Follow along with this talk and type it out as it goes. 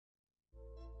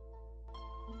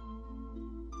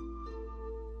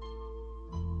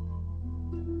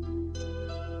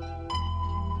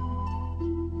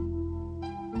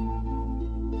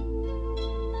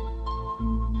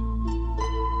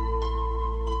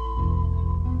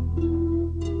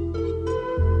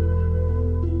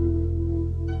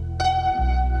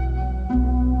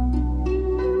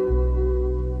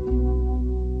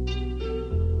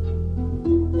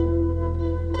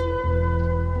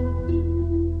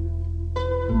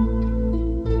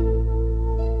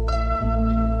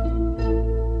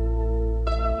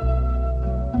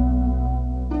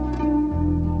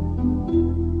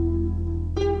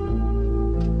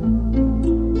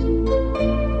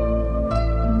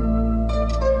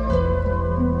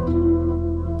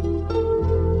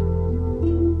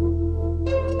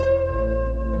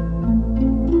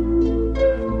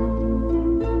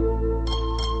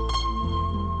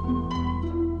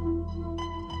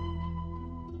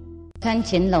看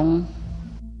乾隆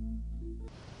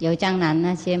有江南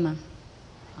那些嘛，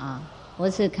或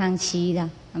是康熙的，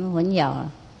他们混淆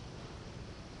了。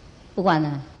不管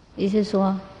了，意思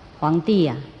说皇帝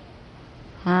啊，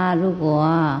他如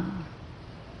果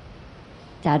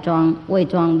假装伪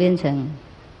装变成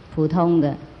普通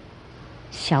的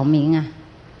小民啊，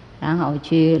然后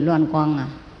去乱光啊，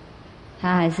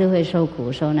他还是会受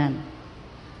苦受难。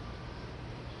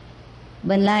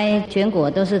本来全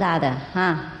国都是他的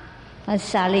他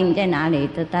下令在哪里，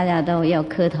大家都要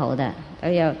磕头的，都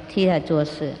要替他做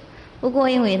事。不过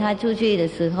因为他出去的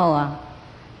时候啊，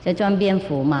在穿便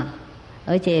服嘛，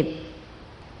而且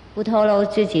不透露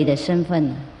自己的身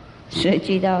份，所以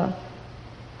去到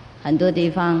很多地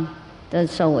方都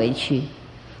受委屈。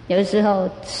有时候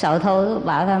小偷都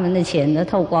把他们的钱都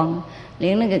偷光，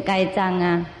连那个盖章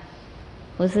啊，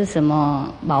或是什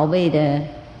么宝贝的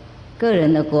个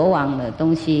人的国王的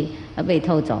东西都被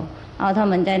偷走。然后他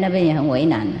们在那边也很为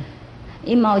难的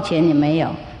，1毛钱也没有，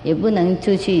也不能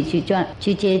出去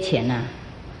去借钱啊，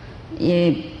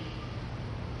也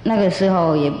那个时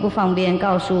候也不方便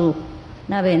告诉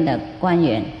那边的官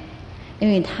员，因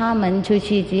为他们出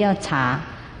去只要查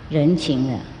人情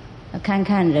的，看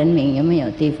看人民有没有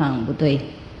地方不对，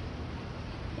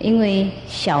因为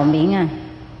小民啊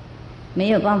没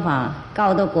有办法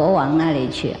告到国王那里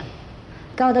去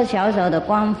告到小小的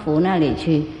官府那里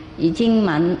去已经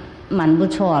蛮不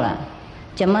错了，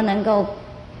怎么能够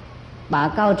把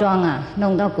告状啊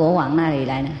弄到国王那里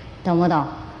来呢？懂不懂？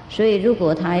所以如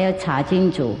果他要查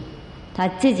清楚，他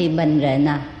自己本人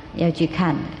啊要去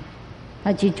看，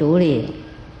要去处理。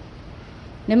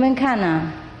你们看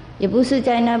也不是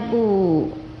在那部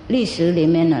历史里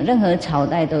面任何朝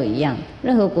代都一样，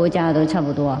任何国家都差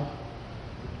不多。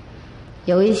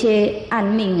有一些暗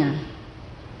命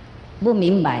不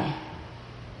明白，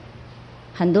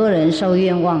很多人受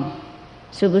冤枉，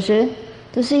是不是？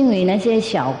都是因为那些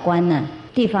小官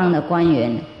地方的官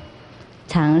员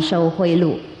常收贿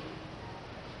赂，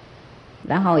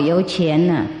然后有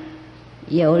钱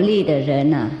有力的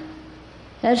人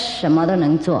他什么都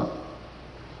能做，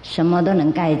什么都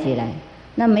能盖起来。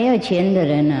那没有钱的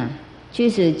人即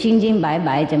使清清白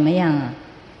白怎么样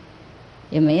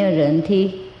也没有人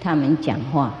替他们讲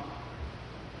话。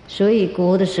所以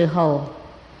古的时候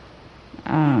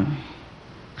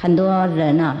很多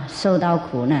人受到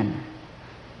苦难，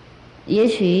也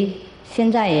许现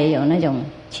在也有那种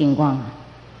情况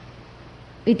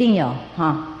一定有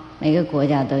每个国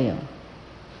家都有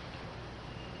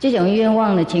这种冤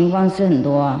枉的情况，是很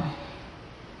多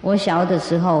我小的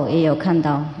时候也有看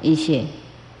到一些，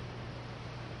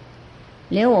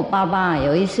连我爸爸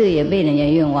有一次也被人家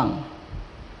冤枉，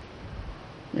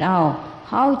然后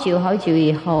好久好久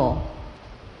以后，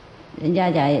人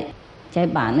家才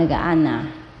把那个案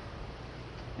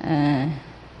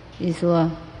就说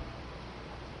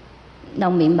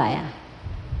弄明白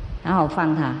然后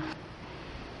放他。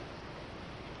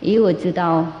以我知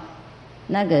道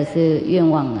那个是冤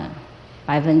枉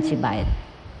100%的。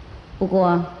不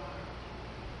过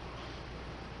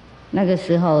那个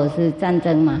时候是战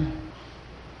争嘛，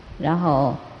然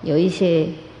后有一些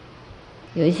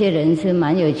人是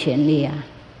蛮有权利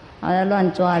他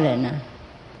乱抓人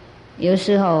有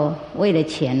时候为了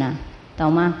钱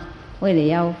懂吗？为了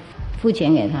要付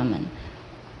钱给他们，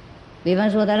比方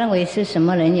说他认为是什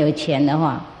么人有钱的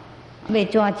话，被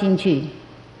抓进去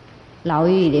牢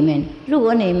狱里面，如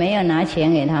果你没有拿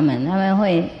钱给他们，他们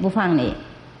会不放你。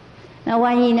那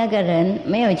万一那个人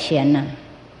没有钱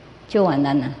就完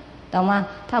蛋了，懂吗？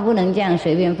他不能这样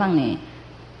随便放你，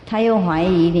他又怀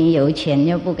疑你有钱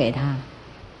又不给他，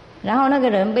然后那个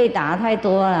人被打太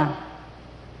多了，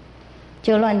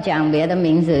就乱讲别的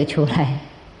名字出来，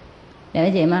了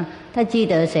解吗？他记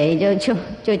得谁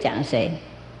就讲谁。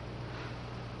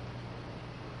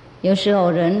有时候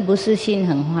人不是心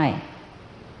很坏，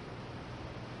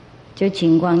就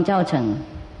情况造成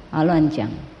乱讲。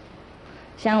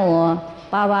像我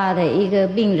爸爸的一个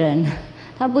病人，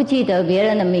他不记得别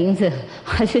人的名字，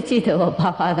他就记得我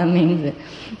爸爸的名字，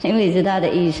因为是他的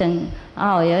医生，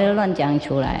要乱讲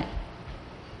出来，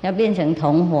要变成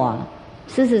同伙。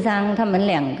事实上他们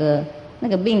2个那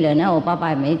个病人我爸爸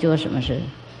也没做什么事，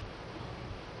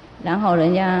然后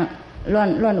人家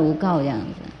乱诬告这样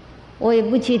子，我也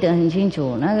不记得很清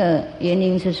楚那个原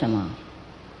因是什么，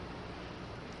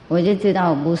我就知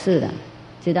道不是的，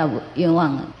知道冤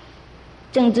枉了。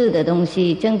政治的东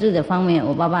西，政治的方面，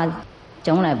我爸爸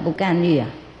从来不干预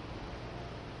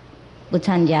不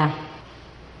参加，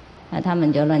他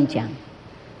们就乱讲。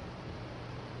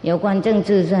有关政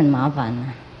治是很麻烦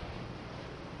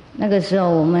那个时候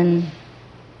我们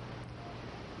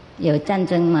有战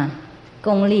争嘛，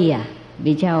公立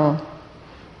比较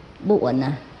不稳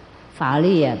啊，法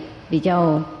律啊比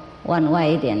较往外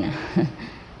一点啊，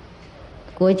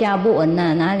国家不稳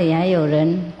啊，哪里还有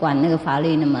人管那个法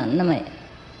律那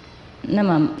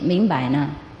么明白呢？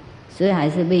所以还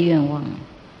是被冤枉。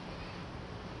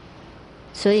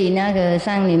所以那个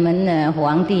像你们的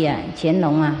皇帝啊，乾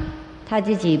隆啊，他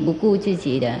自己不顾自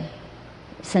己的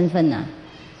身份啊，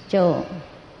就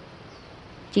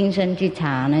精神去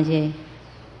查那些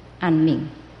暗命，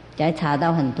才查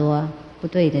到很多不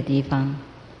对的地方。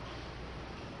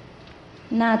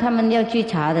那他们要去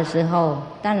查的时候，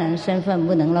当然身份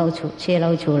不能泄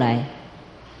露出来。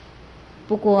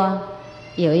不过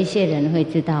有一些人会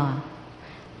知道啊，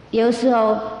有时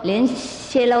候连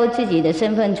泄露自己的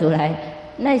身份出来，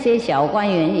那些小官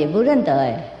员也不认得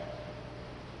哎，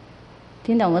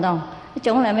听懂不懂？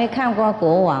从来没看过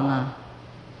国王啊，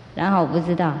然后不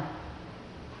知道，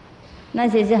那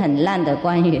些是很烂的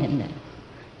官员的，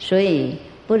所以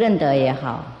不认得也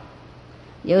好。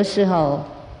有时候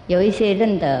有一些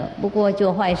认得，不过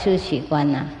做坏事习惯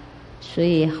了，所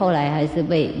以后来还是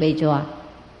被抓。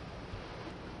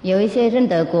有一些认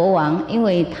得国王，因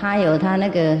为他有他那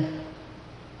个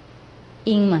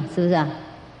印嘛，是不是啊？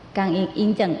刚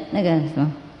印证那个什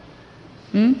么，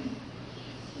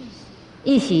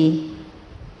玉玺。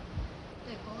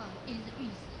对，国王印是玉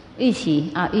玺。玉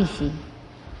玺啊，玉玺。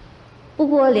不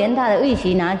过连他的玉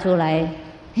玺拿出来，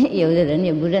有的人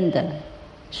也不认得，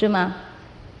是吗？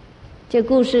这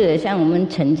故事也像我们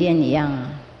晨间一样啊，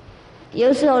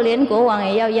有时候连国王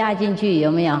也要压进去，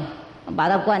有没有？把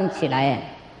他关起来，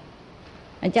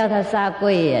叫他下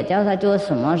跪，叫他做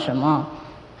什么什么，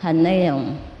很那种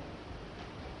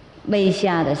卑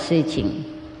下的事情。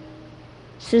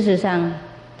事实上，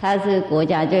他是国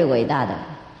家最伟大的，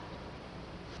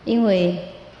因为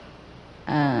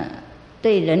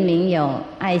对人民有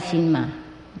爱心嘛，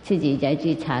自己再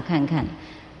去查看看。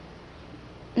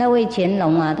那位乾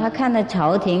隆啊，他看到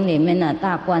朝廷里面的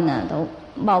大官啊，都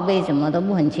报备什么都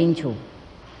不很清楚，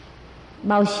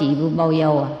报喜不报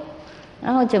忧啊，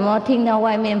然后怎么听到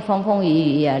外面风风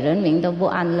雨雨啊，人民都不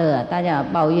安乐啊，大家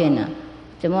抱怨啊，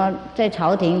怎么在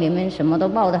朝廷里面什么都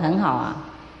报得很好啊，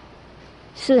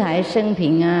四海升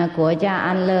平啊，国家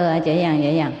安乐啊，怎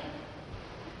样，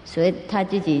所以他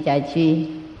自己再去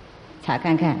查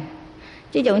看看，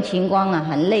这种情况啊，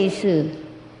很类似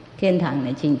天堂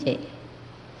的境界。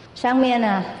上面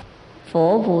呢，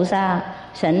佛菩萨、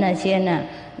神啊、仙啊，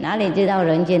哪里知道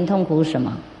人间痛苦什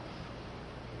么？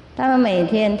他们每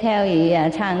天跳鱼啊、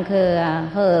唱歌啊、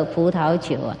喝葡萄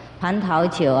酒啊、蟠桃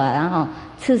酒啊，然后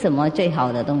吃什么最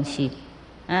好的东西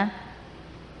啊？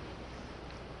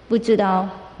不知道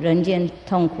人间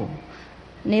痛苦。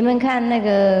你们看那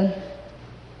个《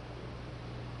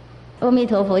阿弥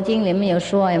陀佛经》里面有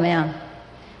说，有没有？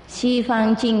西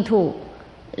方净土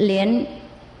连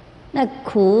那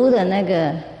苦的那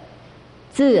个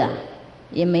字啊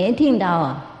也没听到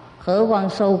啊，何况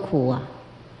受苦啊？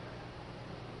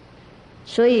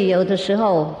所以有的时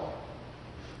候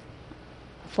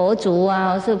佛祖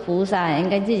啊或是菩萨应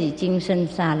该自己精神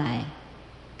下来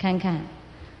看看，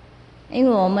因为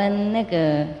我们那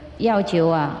个要求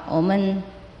啊，我们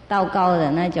道高的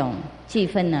那种气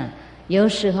氛啊，有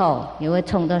时候也会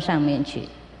冲到上面去，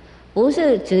不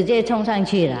是直接冲上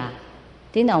去了，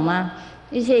听懂吗？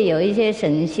有一些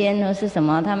神仙或是什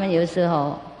么，他们有时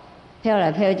候飘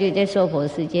来飘去在娑婆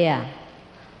世界啊，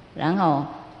然后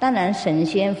当然神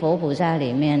仙佛菩萨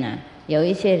里面呢，有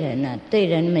一些人呢，对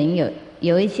人民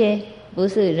有一些不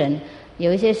是人，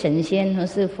有一些神仙或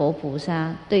是佛菩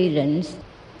萨对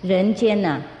人间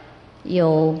呐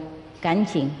有感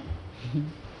情，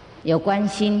有关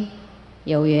心，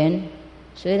有缘，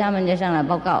所以他们就上来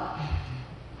报告，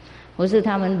不是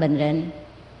他们本人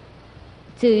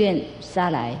自愿下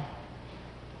来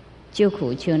救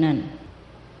苦救难。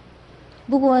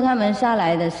不过他们下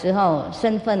来的时候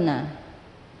身份呢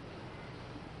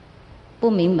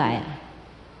不明白啊，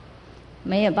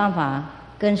没有办法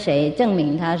跟谁证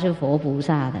明他是佛菩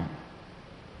萨的。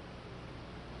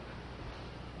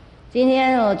今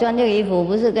天我穿这个衣服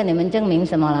不是跟你们证明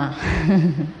什么啦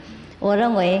我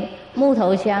认为木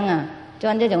头箱啊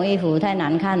穿这种衣服太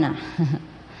难看了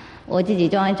我自己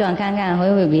装一装看看会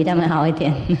不会比他们好一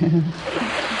点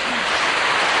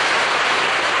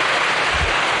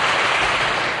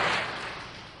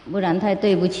不然太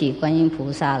对不起观音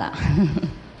菩萨了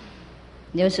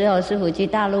有时候师父去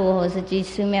大陆或是去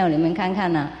寺庙里面看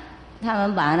看呢，他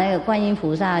们把那个观音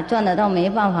菩萨转得到没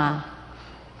办法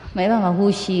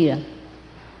呼吸了，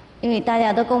因为大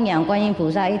家都供养观音菩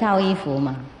萨一套衣服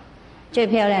嘛，最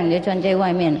漂亮就穿在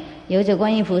外面，有着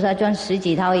观音菩萨穿10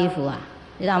几套衣服啊，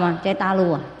知道吗？在大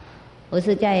陆啊，不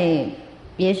是在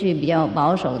也许比较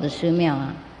保守的寺庙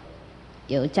啊，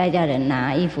有在家人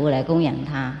拿衣服来供养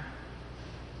他，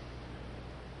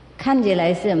看起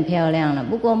来是很漂亮了，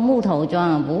不过木头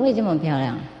桩啊不会这么漂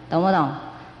亮，懂不懂？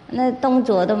那动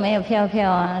作都没有飘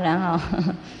飘啊，然后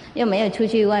又没有出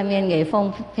去外面给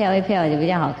风飘一飘就比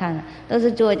较好看，都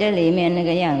是坐在里面那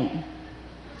个样子，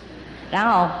然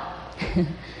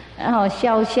后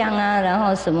烧香啊，然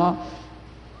后什么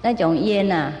那种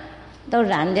烟啊都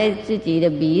染在自己的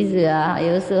鼻子啊，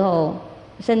有时候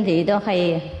身体都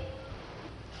黑。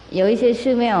有一些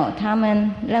寺庙他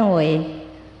们认为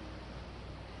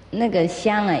那个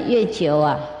香啊越久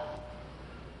啊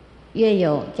越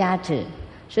有价值，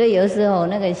所以有时候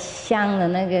那个香的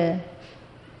那个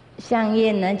香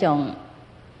烟那种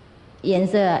颜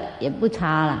色也不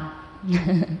差了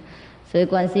所以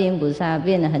观世音菩萨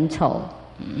变得很丑，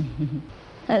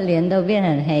他脸都变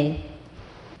很黑，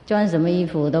穿什么衣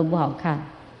服都不好看。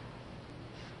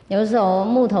有时候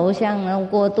木头香然后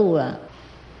过度了，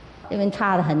这边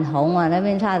擦得很红啊，那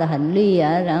边擦得很绿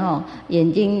啊，然后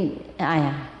眼睛哎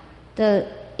呀这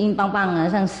硬邦邦啊，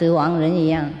像死亡人一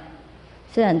样，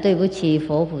是很对不起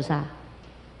佛菩萨。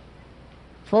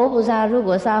佛菩萨如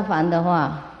果下凡的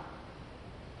话，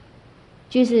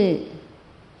就是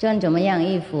穿怎么样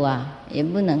衣服啊也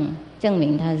不能证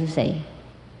明他是谁，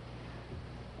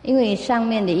因为上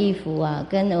面的衣服啊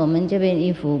跟我们这边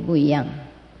衣服不一样，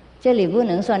这里不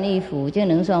能算衣服，就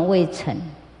能算灰尘，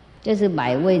就是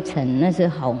白灰尘，那是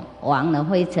红黄的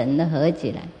灰尘都合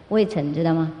起来，灰尘知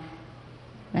道吗？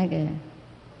那个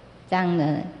脏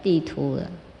的地土的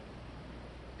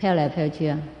飘来飘去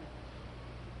啊，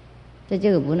这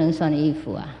个不能算衣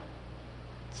服啊。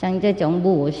像这种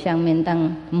布上面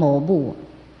当抹布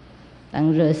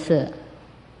当热色，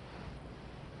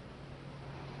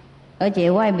而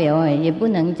且外表也不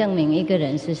能证明一个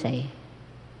人是谁。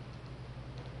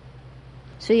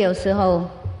所以有时候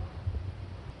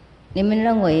你们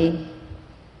认为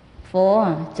佛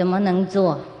啊怎么能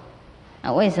做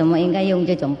啊？为什么应该用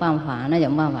这种办法那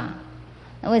种办法？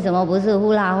那为什么不是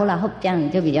呼啦呼啦呼这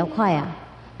样就比较快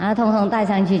啊？通通带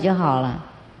上去就好了，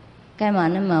干嘛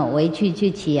那么委屈自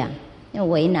己啊？要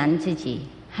为难自己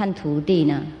和徒弟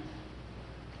呢？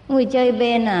因为这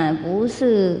边呢不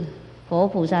是佛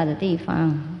菩萨的地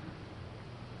方，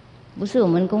不是我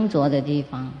们工作的地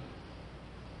方，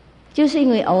就是因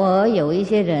为偶尔有一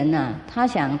些人啊，他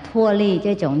想脱离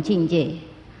这种境界，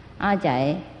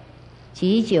在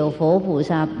祈求佛菩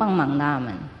萨帮忙他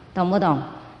们，懂不懂？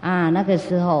那个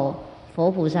时候佛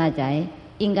菩萨才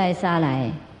应该下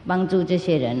来帮助这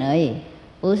些人而已，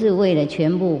不是为了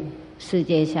全部世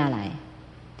界下来，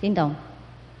听懂？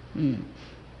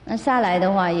那下来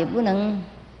的话也不能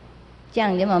这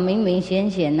样这么明明显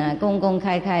显啊，公公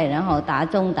开开，然后大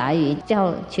众大语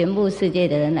叫全部世界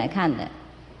的人来看的，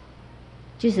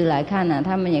即使来看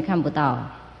他们也看不到。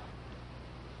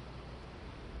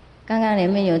刚刚你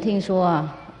们有听说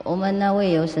啊，我们那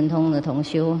位有神通的同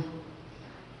修，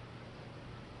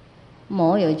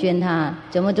魔有劝他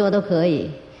怎么做都可以，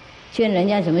劝人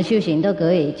家怎么修行都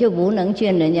可以，就不能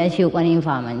劝人家修观音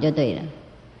法门就对了。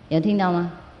有听到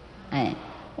吗？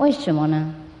为什么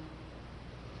呢？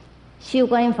修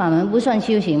观音法门不算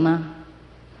修行吗？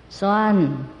算，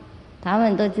他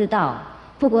们都知道，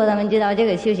不过他们知道这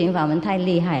个修行法门太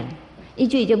厉害了，一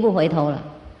句就不回头了。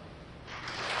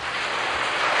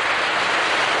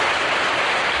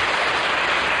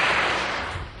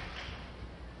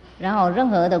然后任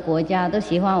何的国家都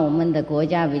喜欢我们的国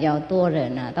家比较多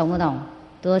人啊，懂不懂？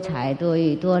多才多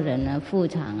艺多人啊，富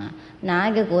强啊，哪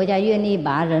一个国家愿意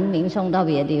把人民送到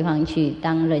别的地方去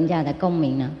当人家的公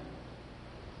民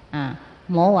呢？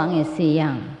魔王也是一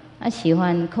样，他喜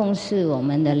欢控制我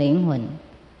们的灵魂，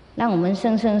让我们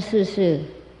生生世世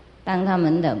当他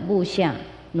们的部下、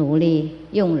奴隶、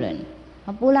佣人，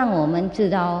不让我们知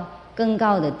道更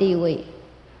高的地位。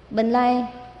本来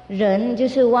人就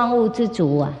是万物之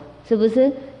主啊，是不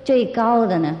是最高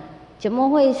的呢？怎么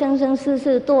会生生世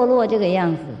世堕落这个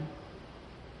样子？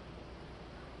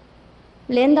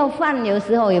连到饭有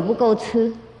时候也不够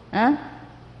吃啊，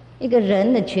一个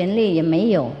人的权利也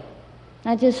没有，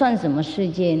那这算什么世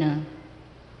界呢？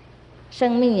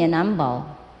生命也难保，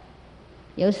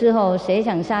有时候谁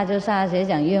想杀就杀，谁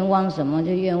想愿望什么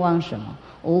就愿望什么，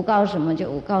诬告什么就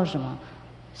诬告什么，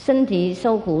身体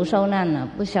受苦受难了，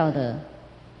不晓得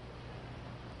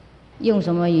用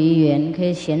什么语言可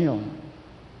以形容。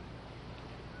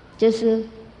这是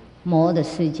魔的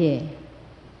世界。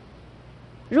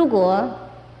如果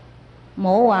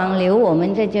魔王留我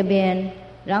们在这边，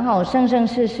然后生生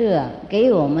世世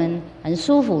给我们很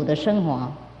舒服的生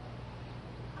活，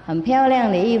很漂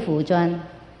亮的衣服穿，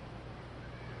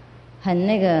很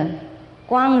那个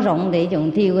光荣的一种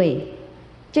地位，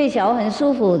最小很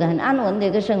舒服的、很安稳的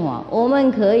一个生活，我们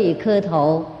可以磕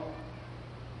头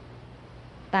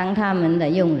当他们的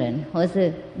佣人，或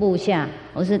是部下，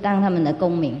或是当他们的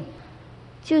公民，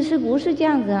就是不是这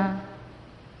样子啊？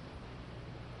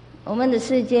我们的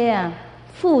世界啊，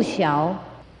富小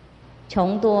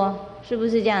穷多，是不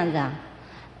是这样子啊？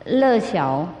乐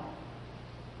小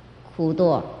苦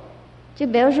多，就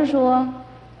表示说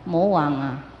魔王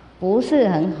啊，不是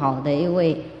很好的一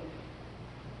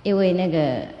位那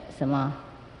个什么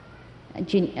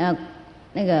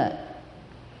那个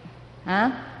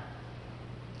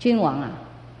君王啊，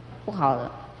不好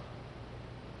的。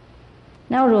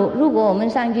那如果我们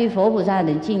上去佛菩萨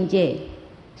的境界，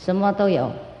什么都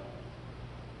有。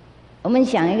我们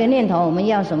想一个念头，我们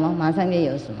要什么，马上就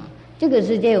有什么。这个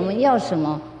世界我们要什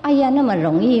么？哎呀，那么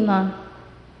容易吗？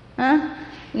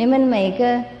你们每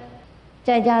个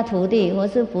在家徒弟或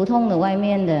是普通的外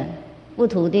面的不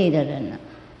徒弟的人啊，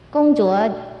工作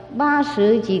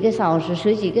80几个小时、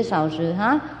10几个小时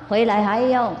回来还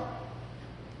要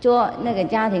做那个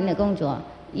家庭的工作，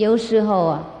有时候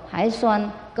啊还算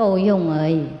够用而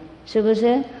已，是不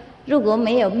是？如果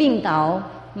没有病倒，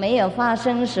没有发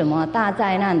生什么大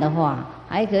灾难的话，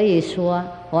还可以说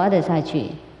活得下去。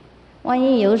万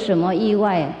一有什么意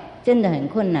外，真的很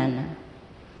困难了，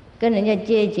跟人家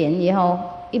借钱以后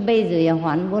一辈子也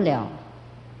还不了，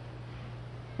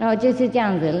然后就是这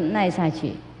样子耐下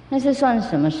去，那是算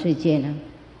什么世界呢？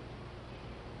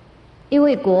因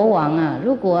为国王啊，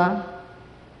如果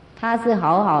他是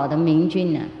好好的明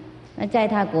君啊，那在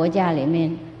他国家里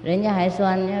面，人家还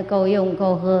算要够用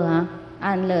够喝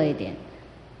安乐一点。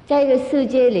在一个世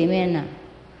界里面呢，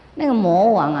那个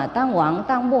魔王啊，当王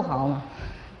当不好嘛，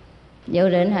有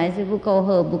人还是不够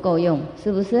喝不够用，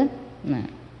是不是？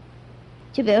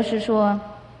就表示说，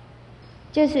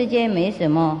这世界没什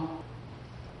么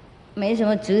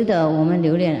值得我们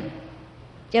留恋的。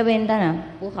这边当然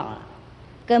不好了，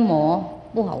跟魔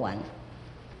不好玩。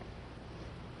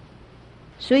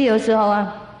所以有时候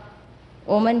啊，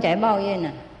我们在抱怨呢，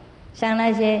像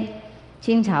那些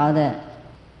清朝的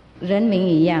人民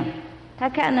一样，他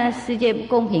看呢世界不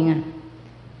公平啊，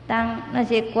当那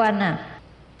些官啊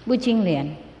不清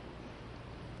廉，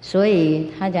所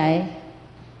以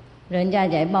人家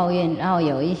在抱怨，然后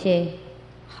有一些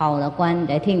好的官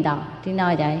在听到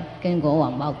在跟国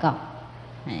王报告，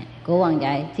国王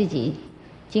在自己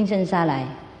精神下来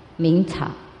明察。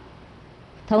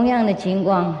同样的情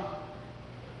况，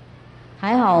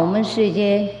还好我们世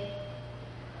界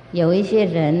有一些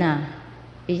人啊，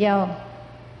比较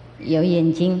有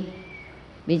眼睛，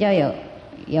比较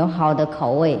有好的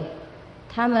口味，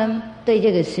他们对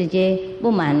这个世界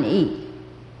不满意，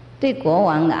对国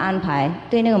王的安排，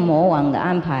对那个魔王的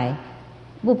安排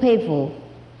不佩服，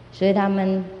所以他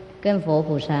们跟佛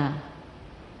菩萨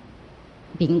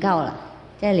禀告了，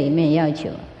在里面要求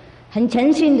很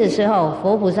诚心的时候，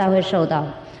佛菩萨会受到；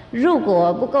如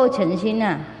果不够诚心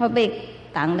啊，会被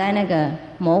挡在那个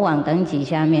魔王等级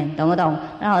下面，懂不懂？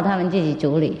然后他们自己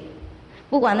处理，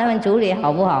不管他们处理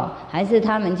好不好，还是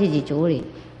他们自己处理，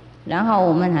然后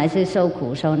我们还是受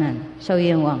苦受难受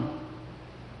冤枉。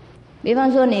比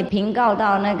方说你禀告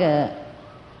到那个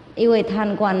一位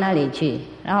贪官那里去，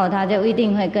然后他就一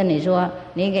定会跟你说，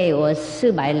你给我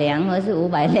400两或是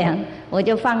500两，我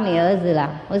就放你儿子了，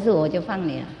或是我就放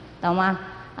你了，懂吗？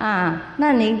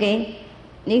那你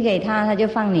给他，他就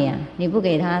放你啊；你不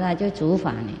给他，他就处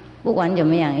罚你。不管怎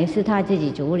么样，也是他自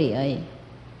己处理而已，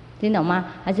听懂吗？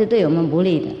还是对我们不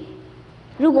利的。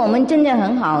如果我们真的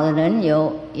很好的人，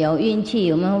有运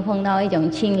气，我们会碰到一种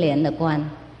清廉的官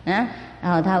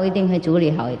然后他一定会处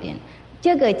理好一点。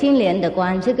这个清廉的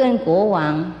官是跟国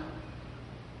王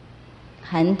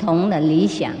很同的理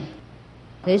想，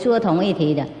可以说同一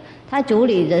体的。他处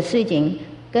理的事情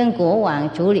跟国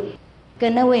王处理，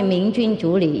跟那位明君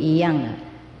处理一样的，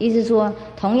意思说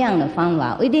同样的方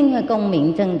法，一定会光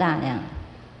明正大这样。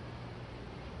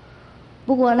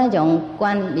不过那种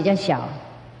官比较小，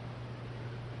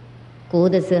古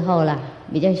的时候啦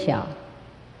比较小，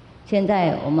现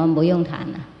在我们不用谈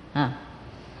了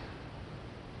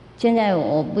现在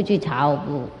我不去查，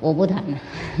我不谈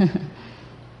了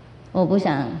我不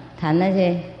想谈那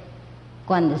些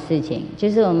官的事情，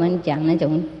就是我们讲那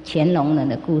种乾隆人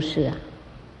的故事啊。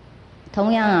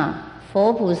同样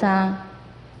佛菩萨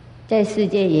在世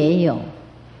界也有，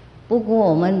不过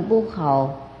我们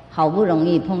好不容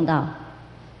易碰到，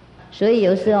所以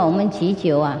有时候我们祈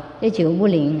求就求不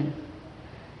灵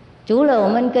除了我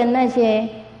们跟那些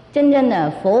真正的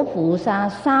佛菩萨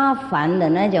沙凡的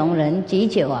那种人祈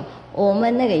求我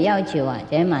们那个要求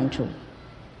才满足。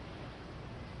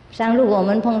像如果我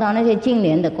们碰到那些清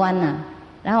廉的官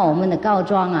然后我们的告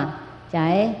状啊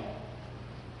才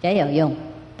有用，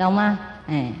懂吗？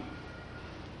哎，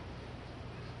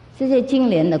这些经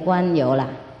典的观有啦，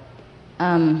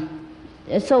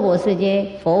娑婆世界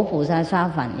佛菩萨沙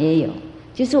法也有，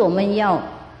就是我们要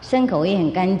身口意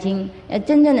很干净，要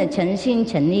真正的诚心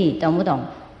诚意，懂不懂？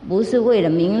不是为了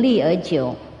名利而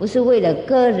求，不是为了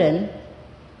个人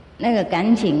那个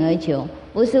感情而求，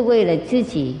不是为了自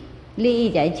己利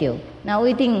益而求，那我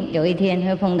一定有一天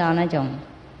会碰到那种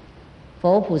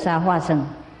佛菩萨化身，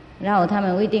然后他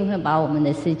们一定会把我们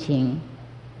的事情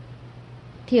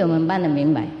替我们办得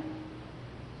明白。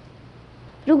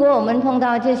如果我们碰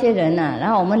到这些人啊，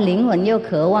然后我们灵魂又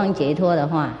渴望解脱的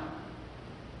话，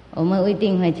我们一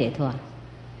定会解脱。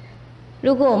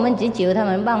如果我们只求他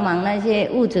们帮忙那些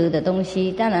物质的东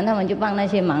西，当然他们就帮那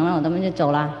些忙，然后他们就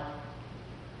走了。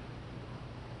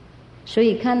所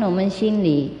以看我们心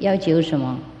里要求什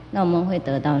么，那我们会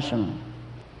得到什么。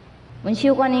我们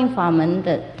修观音法门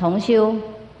的同修，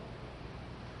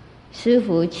师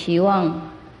父期望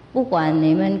不管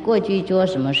你们过去做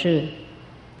什么事，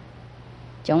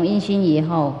从因心以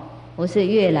后，我是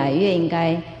越来越应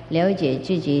该了解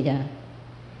自己的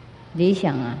理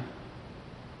想啊，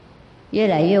越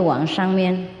来越往上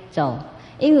面走。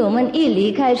因为我们一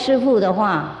离开师父的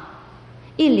话，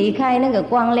一离开那个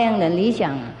光亮的理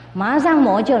想啊，马上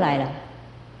魔就来了，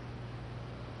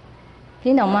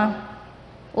听懂吗？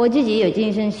我自己有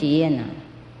亲身体验啊，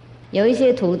有一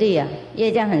些徒弟啊，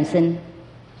业障很深，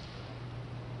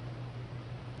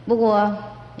不过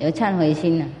有忏悔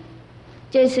心啊，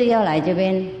这次要来这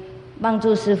边帮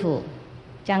助师父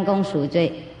将功赎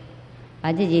罪，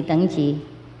把自己等级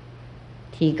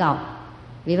提高。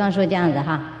比方说这样子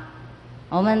哈，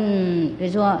我们比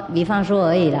如说比方说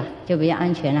而已了，就比较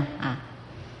安全了啊。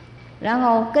然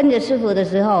后跟着师父的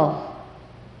时候，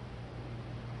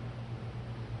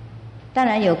当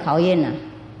然有考验了，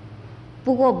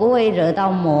不过不会惹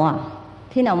到魔啊，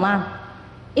听懂吗？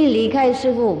一离开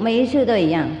师父，每一次都一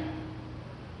样，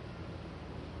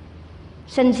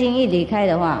身心一离开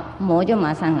的话，魔就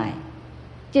马上来，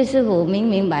这师父明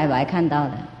明白白看到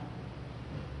的。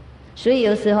所以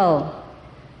有时候，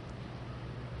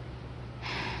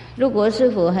如果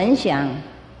师父很想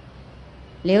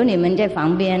留你们在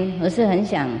旁边，或是很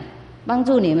想帮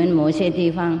助你们某些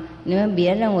地方，你们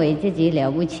别认为自己了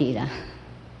不起了，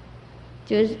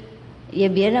就是也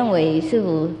别认为师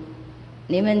父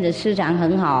你们的师长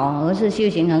很好，或是修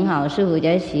行很好，师父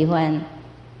就喜欢，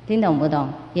听懂不懂？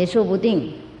也说不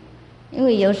定。因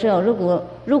为有时候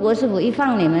如果师父一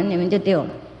放你们，你们就丢了，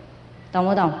懂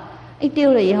不懂？一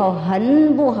丢了以后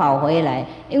很不好回来，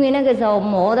因为那个时候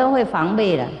魔都会防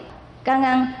备了。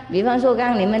比方说刚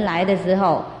刚你们来的时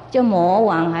候，就魔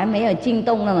网还没有惊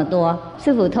动那么多，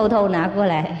师父偷偷拿过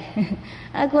来，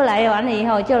过来完了以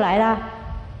后就来了，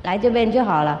来这边就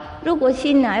好了。如果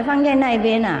心还放在那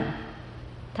边啊，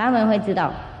他们会知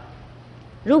道。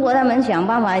如果他们想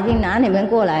办法已经拿你们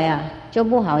过来啊，就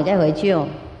不好再回去哦。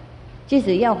即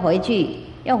使要回去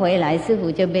要回来师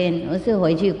父这边，而是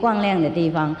回去光亮的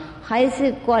地方，还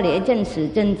是挂了一阵时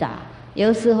挣扎，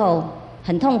有时候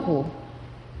很痛苦。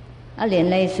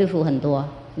连累师父很多，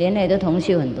连累的同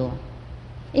修很多，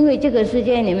因为这个世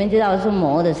界你们知道是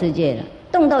魔的世界了，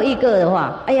动到一个的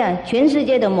话，哎呀，全世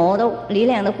界的魔都力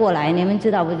量都过来，你们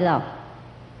知道不知道？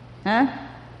啊，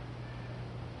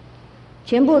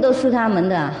全部都是他们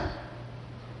的啊。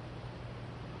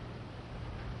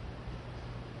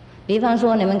比方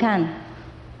说你们看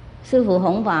师父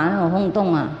弘法那种轰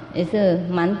动啊，也是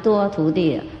蛮多徒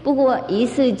弟的。不过一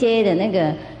世界的那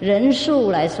个人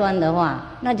数来算的话，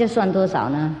那就算多少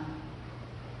呢？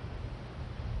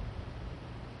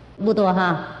不多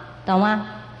哈，懂吗？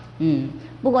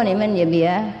不过你们也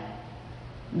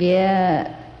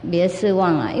别失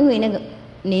望啊，因为那个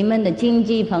你们的亲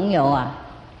戚朋友啊，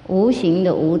无形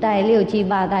的5代、6、7、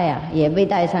8代啊，也被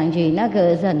带上去，那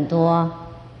个是很多。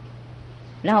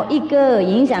然后一个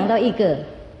影响到一个。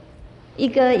一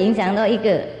个影响到一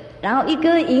个，然后一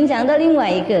个影响到另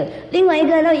外一个，另外一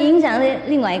个都影响到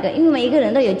另外一个，因为每一个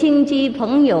人都有亲戚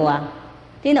朋友啊，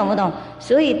听懂不懂？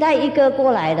所以带一个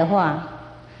过来的话，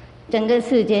整个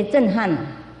世界震撼，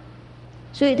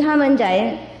所以他们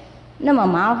才那么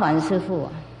麻烦师父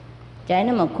啊，才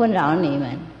那么困扰你们。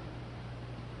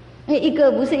一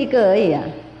个不是一个而已啊，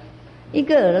一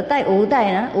个带5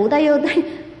代呢，5代又带，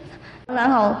然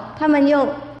后他们又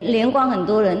连贯很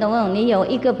多人，懂不懂？你有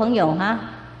一个朋友哈，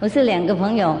不是2个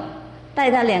朋友，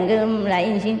带他2个人来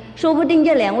印心，说不定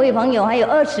这2位朋友还有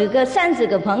20个、30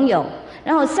个朋友，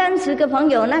然后30个朋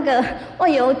友那个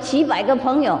有几百个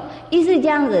朋友，一直这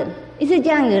样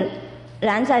子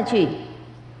燃下去，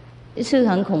是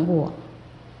很恐怖。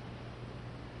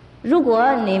如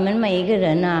果你们每一个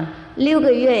人啊，6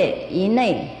个月以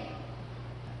内，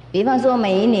比方说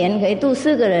每一年可以度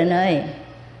4个人而已，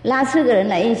拉4个人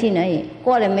来印性而已，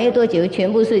过了没多久，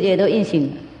全部世界都印性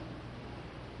了。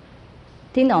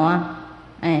听懂吗？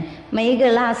哎，每一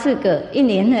个拉4个，1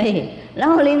年而已，然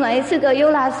后另外4个又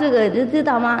拉4个，知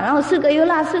道吗？然后4个又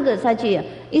拉4个下去，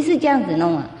一直这样子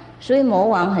弄啊。所以魔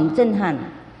王很震撼。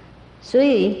所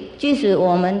以即使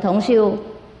我们同修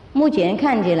目前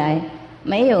看起来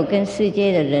没有跟世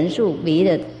界的人数比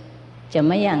的怎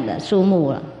么样的数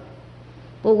目了，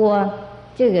不过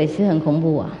这个是很恐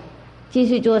怖啊。继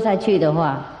续做下去的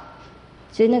话，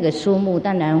所以那个数目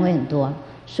当然会很多，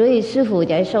所以师父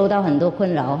才受到很多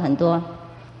困扰，很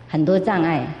多障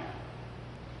碍。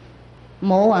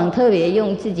魔王特别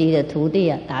用自己的徒弟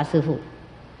啊打师父，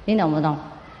你懂不懂？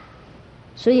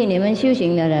所以你们修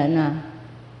行的人啊，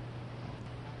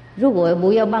如果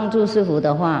不要帮助师父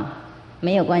的话，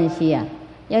没有关系啊，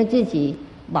要自己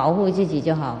保护自己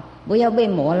就好，不要被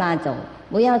魔拉走，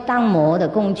不要当魔的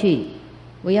工具，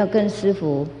不要跟师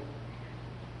父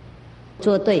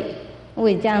作对，因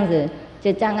为这样子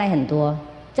就障碍很多，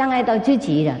障碍到自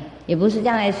己了，也不是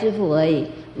障碍师父而已，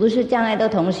不是障碍到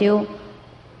同修，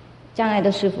障碍到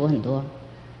师父很多，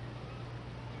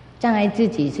障碍自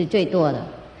己是最多的。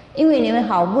因为你们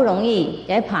好不容易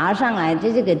才爬上来的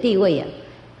这个地位啊，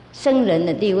圣人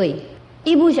的地位，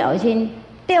一不小心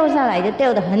掉下来就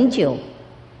掉得很久。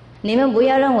你们不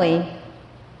要认为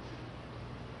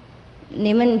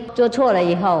你们做错了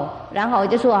以后，然后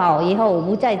就说好以后我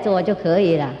不再做就可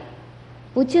以了，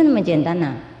不就那么简单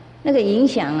啊。那个影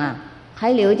响啊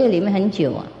还留在里面很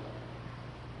久啊，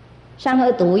像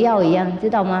喝毒药一样，知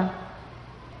道吗？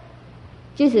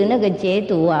即使那个解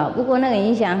毒啊，不过那个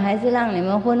影响还是让你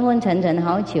们昏昏沉沉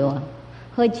好久啊。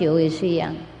喝酒也是一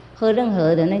样，喝任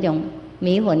何的那种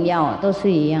迷魂药啊都是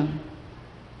一样，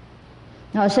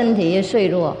然后身体也脆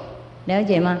弱，了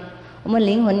解吗？我们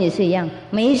灵魂也是一样，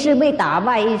每一次被打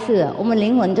败一次啊，我们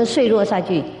灵魂就脆弱下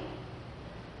去，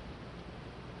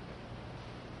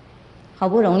好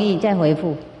不容易再恢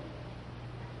复，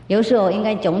有时候应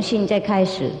该从新再开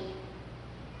始，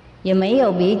也没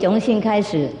有比从新开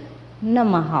始那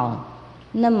么好，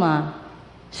那么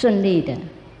顺利的。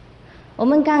我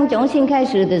们刚从新开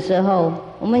始的时候，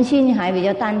我们心还比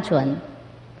较单纯，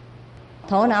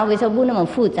头脑比较不那么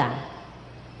复杂。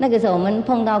那个时候我们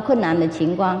碰到困难的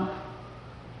情况，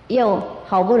又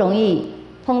好不容易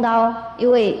碰到一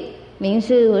位名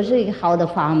师或是一个好的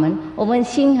法门，我们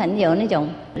心很有那种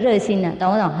热心啊，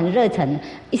懂不懂？很热忱，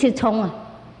一直冲啊，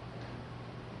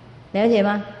了解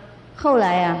吗？后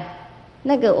来啊，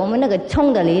我们那个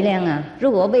冲的力量啊，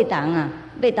如果被挡啊，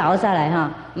被倒下来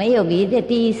哈，没有比这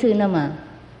第一次那么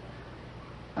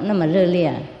热烈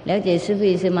啊，了解师父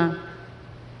意思吗？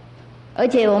而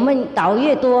且我们倒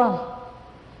越多，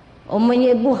我们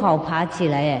越不好爬起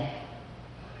来哎。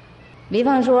比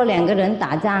方说2个人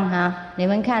打仗哈，你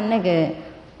们看那个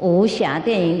武侠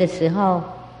电影的时候，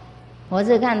我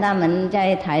是看他们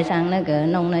在台上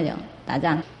弄那种打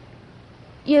仗，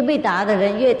越被打的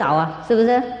人越倒啊，是不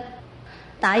是？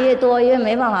打越多越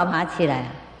没办法爬起来啊，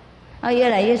然后越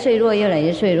来越脆弱，越来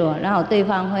越脆弱，然后对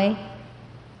方会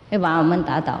把我们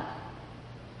打倒。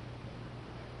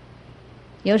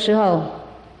有时候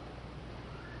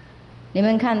你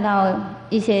们看到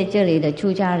一些这里的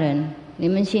出家人，你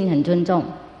们心很尊重，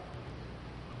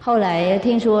后来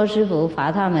听说师父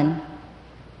罚他们，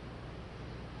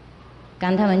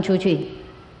赶他们出去，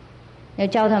要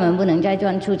教他们不能再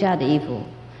穿出家的衣服，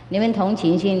你们同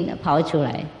情心跑出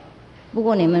来。不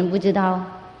过你们不知道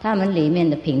他们里面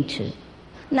的秉持，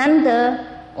难得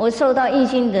我受到一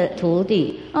心的徒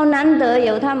弟，难得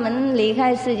有他们离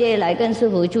开世界来跟师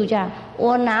父出家，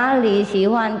我哪里喜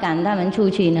欢赶他们出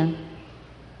去呢？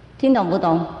听懂不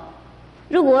懂？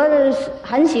如果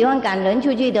很喜欢赶人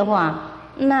出去的话，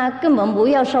那根本不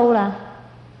要收了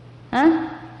啊！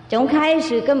从开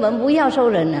始根本不要收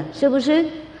人了，是不是？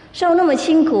受那么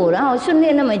辛苦，然后训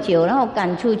练那么久，然后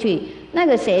赶出去，那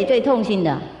个谁最痛心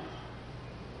的？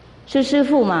是师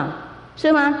父嘛？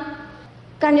是吗？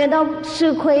感觉到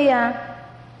吃亏啊，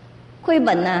亏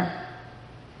本啊，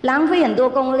浪费很多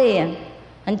功力啊，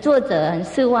很挫折，很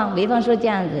失望。比方说这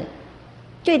样子，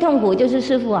最痛苦就是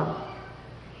师父啊。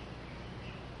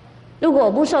如果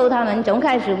我不收他们，从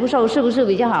开始不收，是不是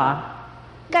比较好啊？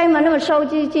该嘛那么收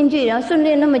进去，然后训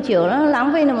练那么久，然后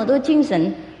浪费那么多精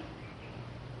神、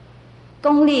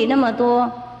功力那么多，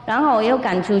然后又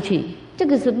赶出去，这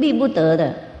个是避不得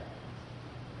的。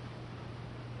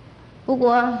不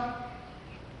过，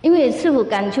因为师父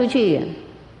赶出去，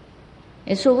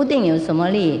也说不定有什么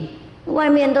利益，外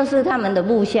面都是他们的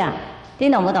部下，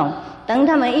听懂不懂？等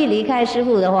他们一离开师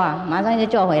父的话，马上就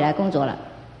叫回来工作了。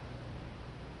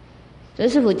所以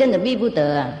师父真的逼不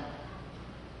得啊，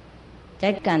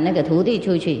才赶那个徒弟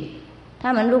出去。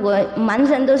他们如果满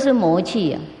身都是魔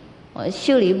气啊，我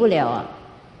修理不了啊，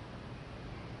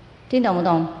听懂不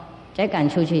懂？才赶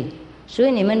出去。所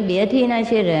以你们别替那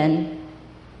些人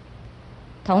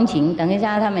同情，等一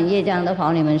下他们业障都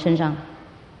跑你们身上。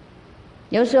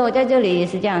有时候在这里也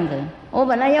是这样子，我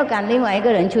本来要赶另外一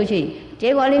个人出去，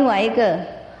结果另外一个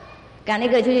赶一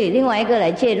个出去，另外一个来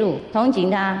介入，同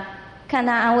情他，看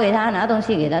他安慰他，拿东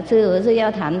西给他吃，我是要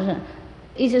谈的，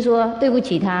意思说对不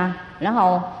起他，然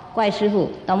后怪师父，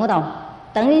懂不懂？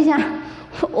等一下，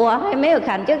我还没有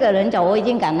赶这个人走，我已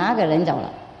经赶那个人走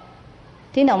了，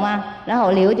听懂吗？然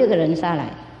后留这个人下来，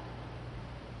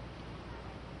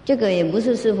这个也不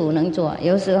是师父能做，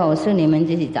有时候是你们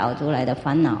自己找出来的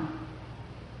烦恼。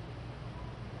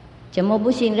怎么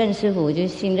不信任师父就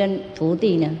信任徒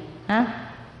弟呢？啊？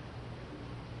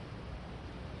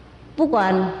不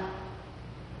管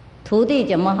徒弟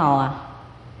怎么好啊，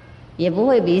也不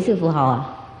会比师父好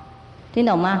啊，听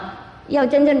懂吗？要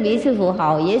真正比师父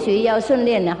好，也许要训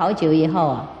练了好久以后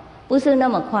啊，不是那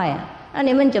么快啊。那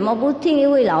你们怎么不听一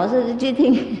位老师去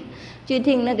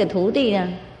听那个徒弟呢？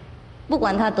不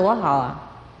管他多好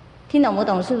啊，听懂不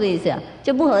懂是不是意思啊？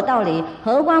就不合道理，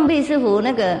何况被师父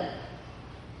那个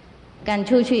赶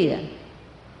出去了，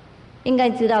应该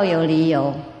知道有理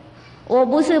由。我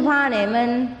不是怕你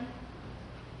们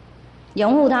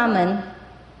拥护他们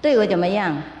对我怎么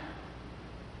样，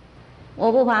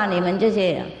我不怕你们这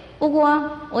些人，不过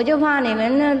我就怕你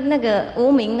们那个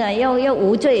无名的又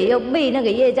无罪，又被那个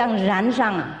业障燃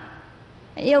上啊，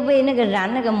又被那个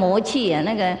燃那个魔气啊，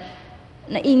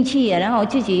那阴气啊，然后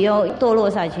自己又堕落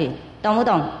下去，懂不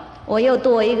懂？我又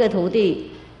多一个徒弟，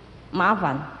麻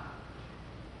烦。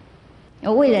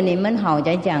我为了你们好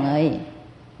才讲而已，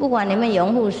不管你们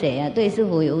拥护谁啊，对师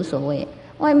父也无所谓。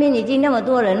外面已经那么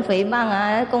多人诽谤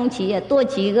啊、攻击啊，多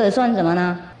几个算什么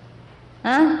呢？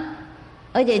啊！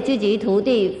而且自己徒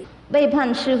弟背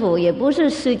叛师父，也不是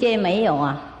世界没有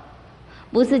啊，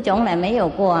不是从来没有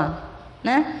过啊。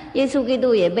那耶稣基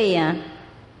督也背啊，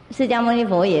释迦牟尼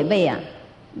佛也背啊，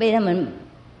被他们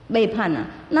背叛了。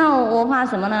那我怕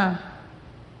什么呢？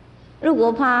如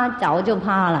果怕，早就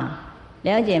怕了，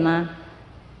了解吗？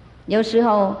有时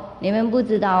候你们不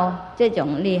知道这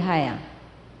种厉害啊，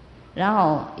然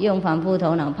后用反复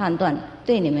头脑判断，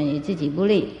对你们也自己不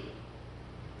利。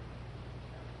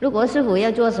如果师父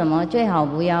要做什么，最好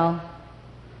不要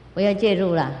介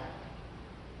入了。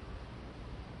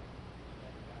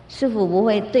师父不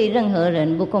会对任何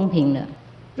人不公平的。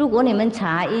如果你们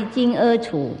查一清二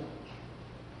楚，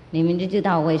你们就知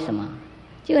道为什么。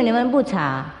结果你们不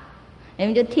查，你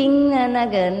们就听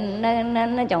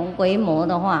那种鬼魔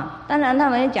的话，当然他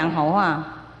们讲好话，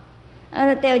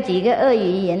掉几个鳄鱼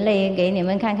眼泪给你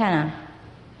们看看啊！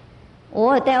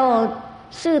我掉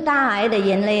是大海的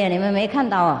眼泪啊，你们没看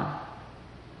到啊？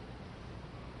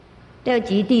掉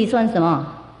几滴算什么？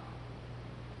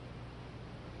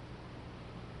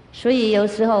所以有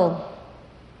时候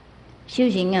修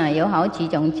行啊，有好几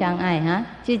种障碍啊，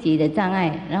自己的障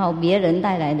碍，然后别人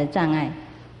带来的障碍，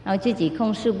然后自己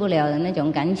控制不了的那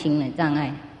种感情的障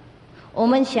碍。我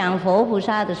们想佛菩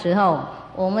萨的时候，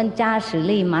我们加持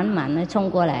力满满的冲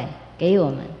过来给我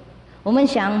们；我们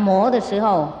想魔的时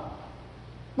候，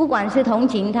不管是同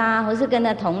情他，或是跟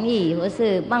他同意，或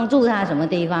是帮助他什么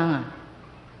地方啊，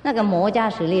那个魔加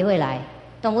持力会来，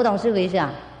懂不懂是不是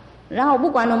啊？然后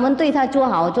不管我们对他做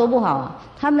好做不好，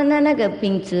他们的那个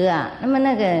品质啊，那么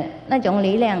那种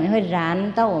力量会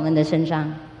燃到我们的身上，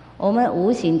我们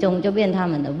无形中就变他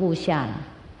们的部下了。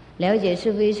了解是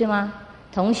不是吗？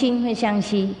同心会相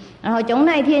吸，然后从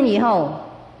那一天以后，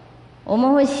我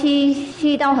们会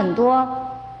吸到很多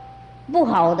不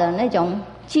好的那种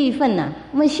气氛啊，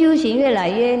我们修行越来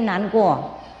越难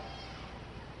过，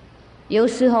有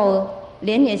时候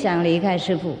连也想离开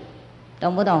师父，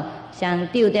懂不懂？想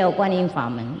丢掉观音法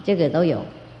门，这个都有。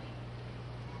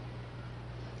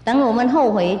等我们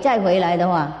后悔再回来的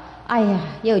话，哎呀，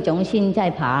又重新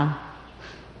再爬，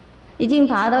已经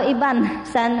爬到一半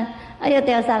山了，要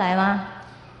掉下来吗？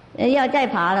要再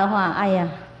爬的话，哎呀，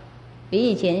比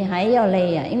以前还要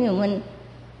累啊，因为我们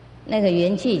那个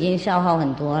元气已经消耗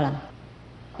很多了，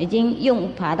已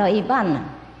经爬到一半了。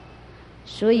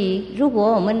所以如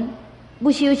果我们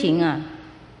不修行啊，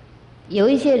有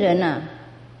一些人啊，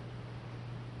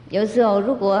有时候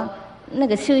如果那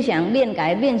个思想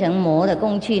变成魔的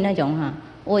工具那种哈，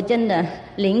我真的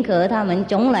宁可他们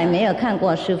从来没有看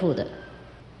过师父的，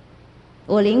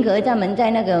我宁可他们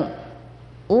在那个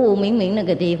无无明明那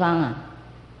个地方啊，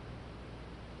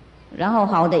然后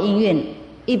好的因缘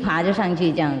一爬就上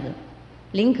去这样子。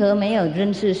宁可没有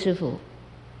认识师父，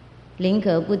宁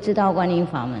可不知道观音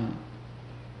法门。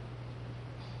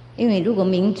因为如果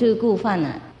明知故犯了，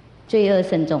罪恶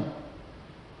深重。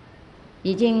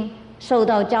已经受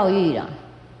到教育了，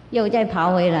又再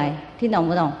爬回来，听懂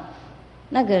不懂？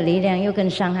那个力量又更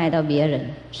伤害到别人，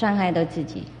伤害到自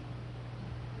己。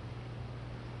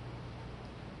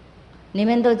你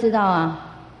们都知道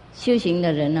啊，修行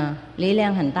的人啊，力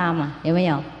量很大嘛，有没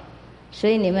有？所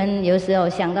以你们有时候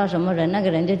想到什么人，那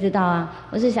个人就知道啊。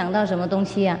我是想到什么东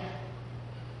西啊，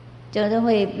就是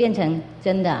会变成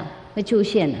真的，会出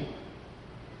现的。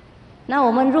那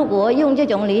我们如果用这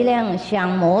种力量想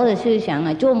魔的思想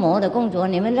啊，做魔的工作，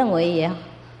你们认为也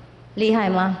厉害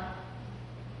吗？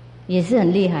也是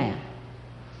很厉害啊。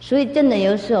所以真的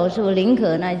有时候是我宁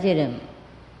可那些人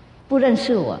不认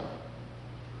识我。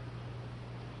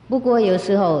不过有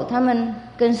时候他们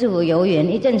跟师父有缘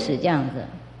一阵子这样子，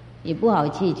也不好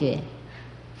拒绝。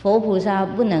佛菩萨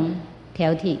不能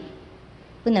挑剔，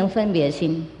不能分别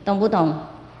心，懂不懂？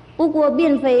不过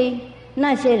并非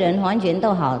那些人完全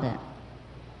都好的。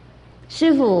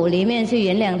师父里面是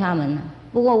原谅他们，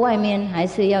不过外面还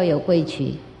是要有规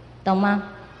矩，懂吗？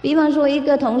比方说一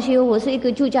个同修，我是一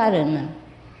个出家人啊，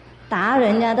打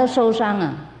人家都受伤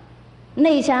啊，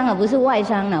内伤啊，不是外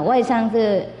伤啊，外伤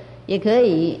是也可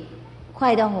以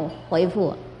快的恢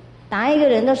复，打一个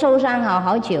人都受伤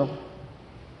好久。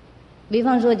比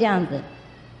方说这样子，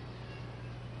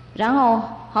然后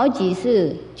好几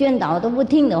次劝导都不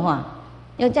听的话，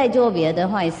要再做别的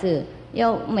坏事，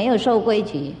又没有守规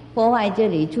矩，破坏这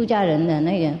里出家人的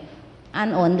那个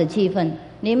安稳的气氛，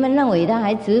你们认为他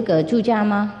还资格出家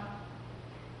吗？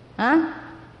啊，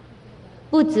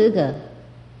不资格。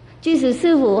即使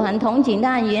师父很同情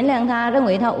他，原谅他，认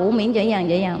为他无名怎样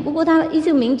怎样，不过他一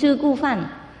直明知故犯。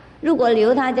如果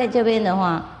留他在这边的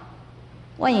话，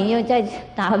万一又再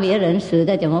打别人死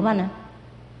的怎么办呢？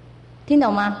听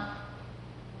懂吗？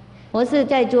我是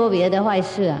在做别的坏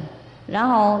事啊，然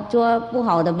后做不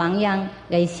好的榜样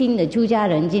给新的出家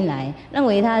人进来，认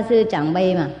为他是长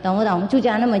辈嘛，懂不懂？出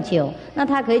家那么久，那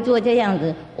他可以做这样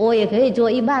子，我也可以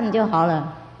做一半就好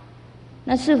了。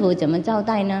那师父怎么招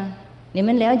待呢？你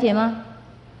们了解吗？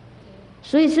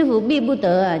所以师父逼不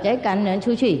得啊，才赶人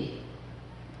出去。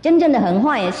真正的很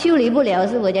坏，修理不了，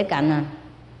师父才赶啊。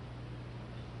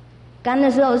赶的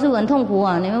时候是很痛苦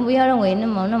啊，你们不要认为那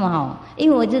么好，因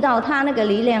为我知道他那个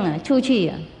力量啊，出去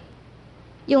啊，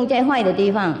用在坏的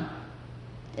地方，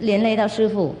连累到师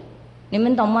父，你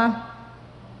们懂吗？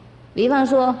比方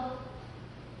说，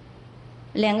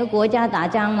两个国家打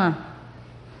仗嘛，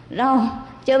然后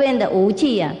这边的武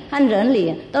器啊和人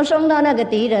力都送到那个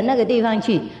敌人那个地方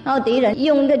去，然后敌人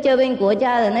用的这边国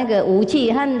家的那个武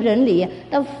器和人力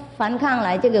都反抗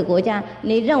来这个国家，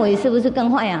你认为是不是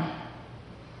更坏啊？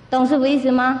懂师父意思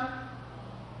吗？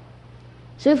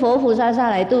所以佛菩萨下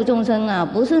来度众生啊，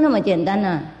不是那么简单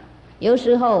啊。有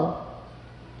时候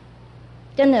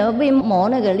真的要被魔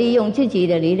那个利用自己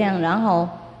的力量，然后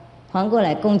还过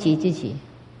来攻击自己。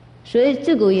所以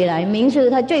自古以来，明师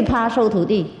他最怕收徒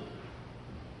弟，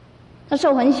他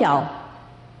收很小，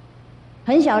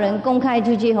很少人公开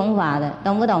出去弘法的，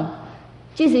懂不懂？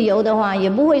即使有的话，也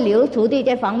不会留徒弟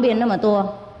在旁边那么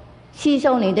多。吸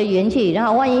收你的元气，然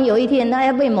后万一有一天他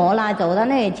要被魔拉走，他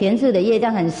那前世的业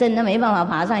障很深，他没办法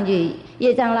爬上去，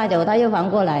业障拉走，他又反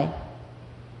过来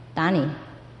打你。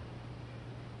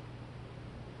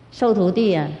收徒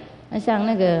弟啊，像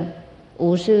那个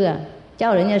武师啊，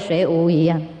教人家学武一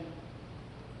样。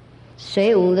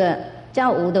学武的教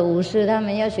武的武师，他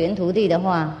们要选徒弟的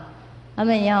话，他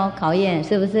们要考验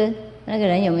是不是那个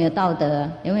人有没有道德啊，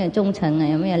有没有忠诚啊，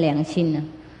有没有良心啊。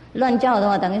乱教的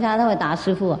话，等一下他会打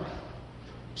师父啊，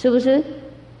是不是？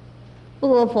不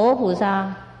过佛菩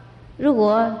萨如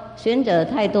果选择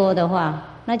太多的话，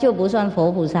那就不算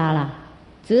佛菩萨了，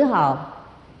只好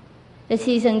要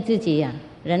牺牲自己啊，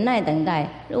忍耐等待。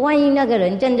万一那个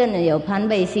人真正的有攀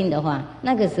背心的话，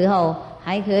那个时候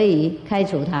还可以开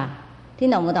除他，听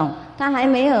懂不懂？他还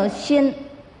没有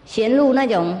显露那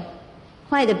种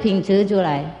坏的品质出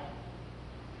来，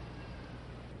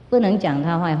不能讲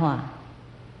他坏话。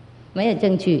没有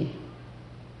证据，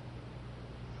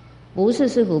不是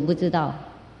师父不知道，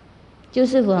就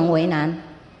师父很为难，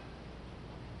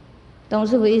懂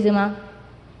师父意思吗？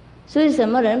所以什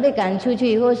么人被赶出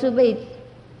去，或是被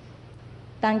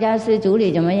当家师处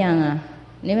理怎么样啊？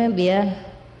你们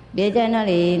别在那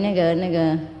里那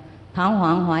个彷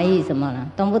徨怀疑什么了，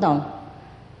懂不懂？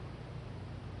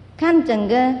看整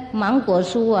个芒果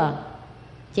树啊，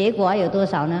结果有多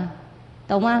少呢？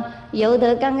懂吗？有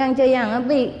的刚刚这样啊，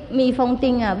被蜜蜂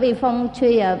叮啊，被风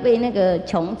吹啊，被那个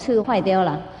虫刺坏掉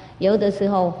了。有的时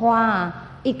候花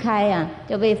啊一开啊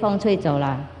就被风吹走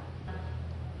了。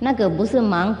那个不是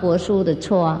芒果树的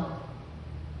错，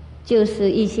就是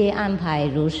一些安排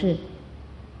如是。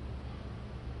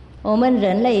我们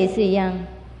人类也是一样，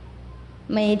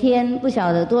每天不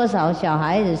晓得多少小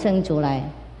孩子生出来，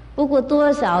不过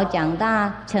多少长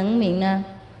大成名呢？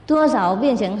多少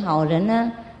变成好人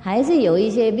呢？还是有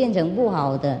一些变成不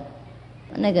好的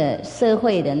那个社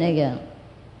会的那个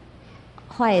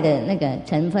坏的那个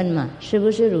成分嘛，是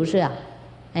不是如是啊？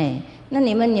哎，那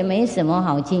你们也没什么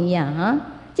好惊讶啊，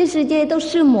这世界都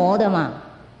是魔的嘛，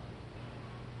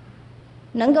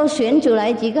能够选出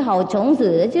来几个好种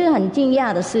子，就是很惊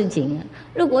讶的事情啊。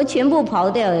如果全部跑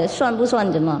掉，算不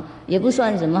算什么？也不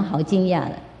算什么好惊讶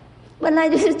的。本来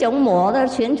就是种魔的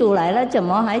选出来了，怎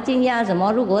么还惊讶什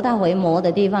么？如果他回魔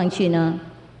的地方去呢？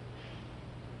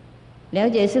了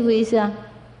解师父意思啊？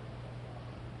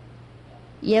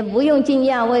也不用惊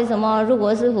讶，为什么？如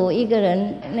果师父一个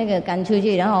人那个赶出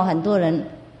去，然后很多人，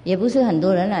也不是很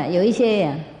多人了，有一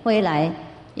些会来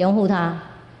拥护他，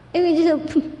因为就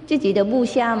是自己的部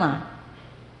下嘛，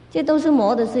这都是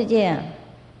魔的世界啊。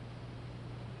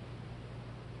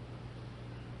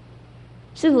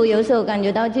师父有时候感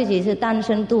觉到自己是单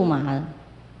身独马了，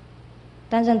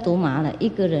单身独马了，一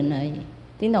个人而已，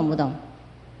听懂不懂？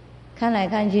看来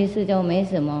看去是就没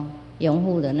什么拥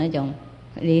护的那种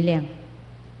力量。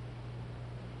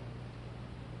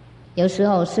有时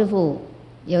候师父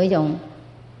有一种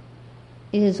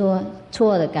意思说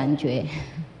错的感觉，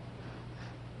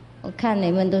我看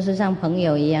你们都是像朋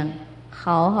友一样，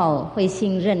好好会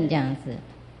信任这样子，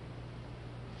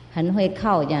很会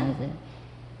靠这样子，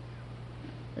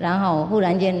然后忽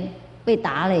然间被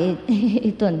打了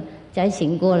一顿，才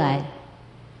醒过来，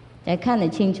才看得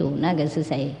清楚那个是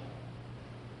谁。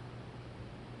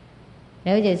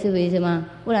了解师父意思吗？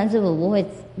不然师父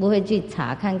不会去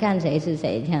查看看谁是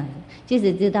谁这样子，即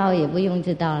使知道也不用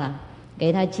知道了，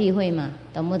给他机会嘛，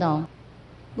懂不懂？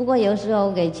不过有时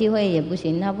候给机会也不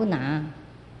行，他不拿，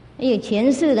因为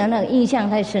前世的那个印象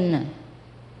太深了。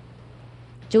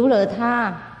除了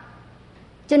他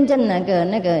真正那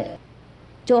个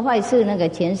做坏事那个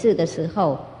前世的时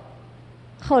候，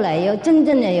后来有真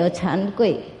正的有惭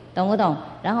愧，懂不懂？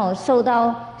然后受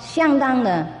到相当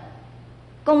的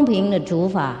公平的处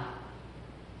罚，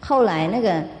后来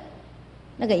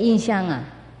那个印象啊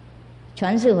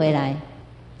传世回来，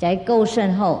才够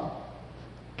深厚，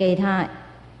给他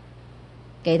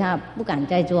不敢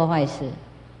再做坏事。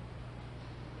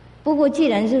不过既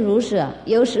然是如此啊，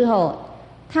有时候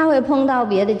他会碰到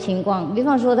别的情况，比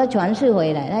方说他传世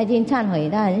回来，他已经忏悔，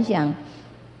他很想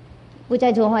不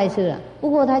再做坏事了，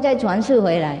不过他再传世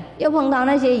回来，又碰到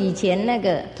那些以前那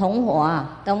个同伙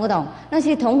啊，懂不懂？那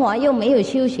些同伙又没有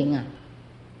修行啊，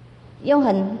又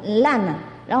很烂啊，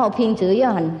然后品质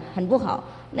又很不好，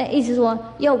那意思说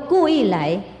又故意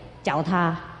来找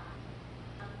他，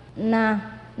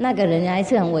那个人还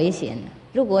是很危险的。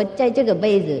如果在这个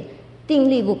辈子定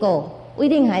力不够，一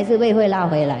定还是会拉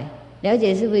回来。了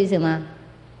解是为什么？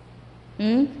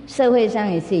社会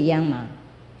上也是一样嘛。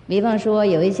比方说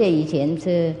有一些以前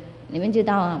是你们知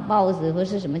道啊，报纸或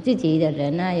是什么自己的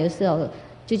人啊，有时候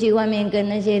就去外面跟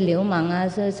那些流氓啊，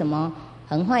是什么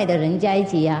很坏的人在一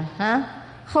起啊，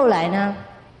后来呢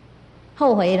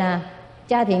后悔了，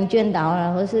家庭捐导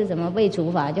了或是什么被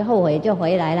处罚，就后悔就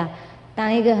回来了，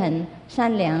当一个很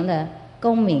善良的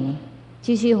公民，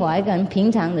继续活一个很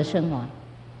平常的生活。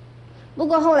不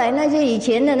过后来那些以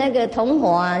前的那个同伙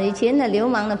啊，以前的流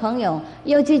氓的朋友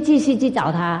又继续去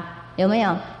找他，有没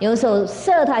有？有时候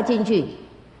射他进去，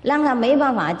让他没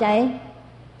办法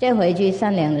再回去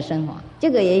善良的生活，这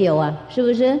个也有啊，是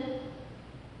不是？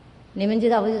你们知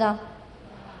道不知道？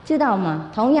知道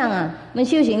吗？同样啊，我们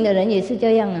修行的人也是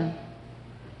这样啊。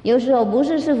有时候不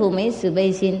是师父没慈悲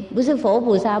心，不是佛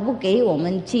菩萨不给我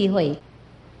们机会，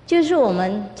就是我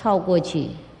们超过去，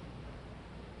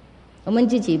我们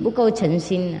自己不够诚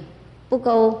心不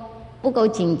够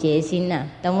警觉心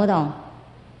懂不懂？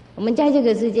我们在这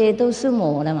个世界都是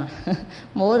魔的嘛，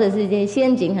魔的世界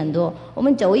陷阱很多，我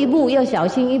们走一步要小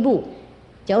心一步，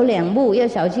走两步要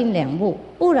小心两步，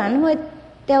不然会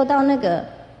掉到那个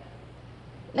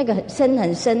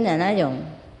很深的那种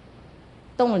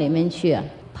洞里面去啊，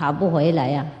爬不回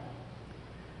来啊。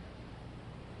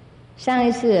上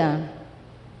一次啊，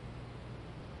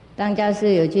当家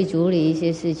师有去处理一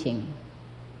些事情，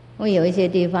因为有一些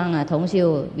地方啊，同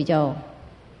修比较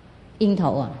阴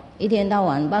头啊，一天到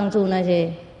晚帮助那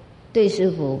些对师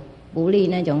父不利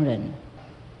那种人，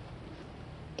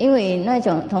因为那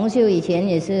种同修以前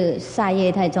也是杀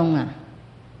业太重了，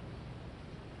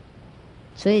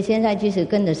所以现在即使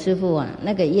跟着师父啊，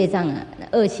那个业障啊，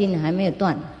恶心还没有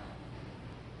断，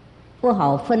不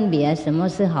好分别什么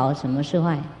是好，什么是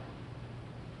坏，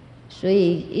所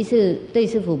以一是对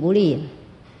师父不利。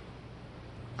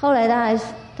后来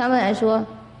他们还说，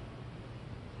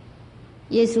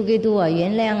耶稣基督啊，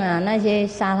原谅啊那些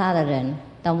杀他的人，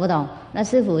懂不懂？那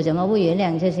师父怎么不原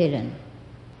谅这些人？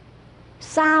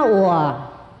杀我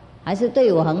还是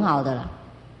对我很好的了，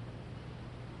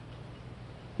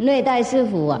虐待师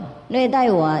父啊，虐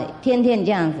待我，天天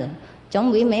这样子，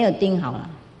总比没有钉好了。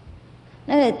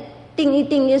那个钉一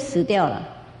钉就死掉了，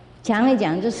讲一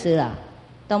讲就死了，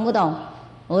懂不懂？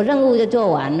我任务就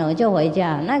做完了，我就回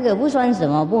家，那个不算什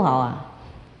么不好啊。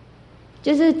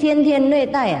就是天天虐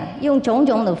待啊，用种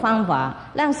种的方法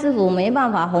让师父没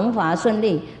办法弘法顺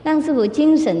利，让师父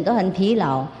精神都很疲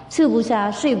劳，吃不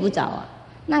下睡不着啊，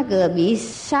那个比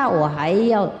杀我还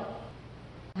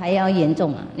要严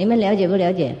重啊！你们了解不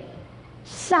了解？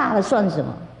杀了算什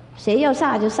么？谁要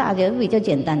杀就杀，就比较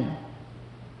简单，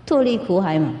脱离苦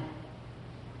海嘛。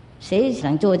谁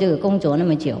想做这个工作那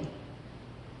么久？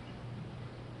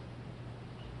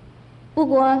不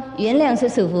过原谅是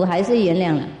师父还是原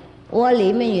谅了，我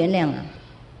里面原谅了。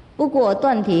不过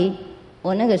断题，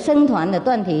我那个僧团的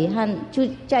断题和就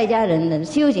在家人的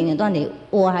修行的断题，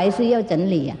我还是要整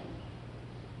理呀、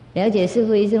了解师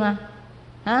父意思吗？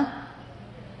啊？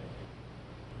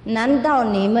难道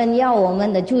你们要我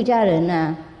们的出家人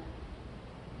呢，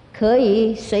可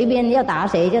以随便要打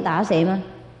谁就打谁吗？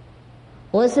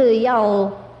或是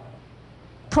要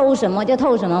偷什么就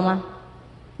偷什么吗？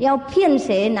要骗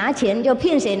谁拿钱就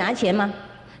骗谁拿钱吗？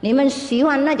你们喜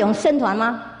欢那种僧团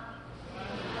吗？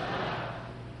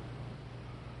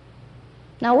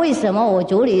那为什么我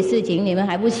处理事情你们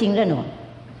还不信任我？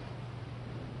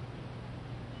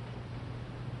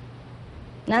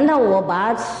难道我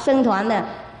把僧团的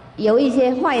有一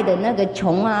些坏的那个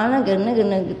虫啊，那个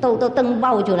都登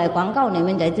报出来广告，你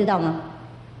们才知道吗？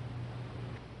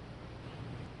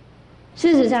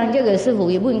事实上，这个师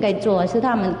父也不应该做，是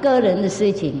他们个人的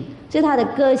事情，是他的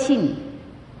个性，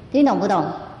听懂不懂？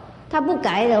他不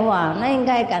改的话，那应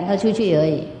该赶他出去而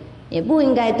已，也不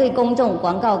应该对公众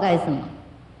广告干什么。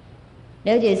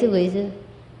了解师父意思？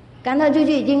赶他出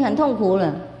去已经很痛苦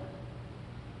了，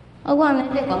何况那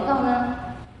些广告呢？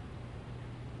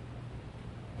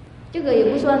这个也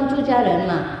不算出家人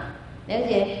嘛，了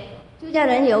解？出家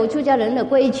人有出家人的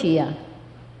规矩啊，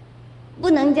不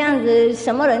能这样子，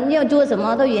什么人要做什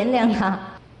么都原谅他。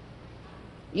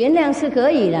原谅是可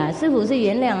以的，师父是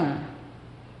原谅啊，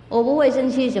我不会生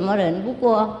气什么人。不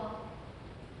过，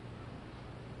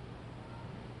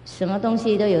什么东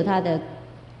西都有它的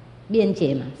辩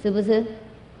解嘛，是不是？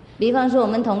比方说，我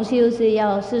们同修是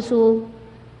要四书，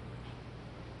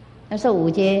要受五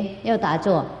戒，要打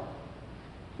坐。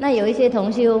那有一些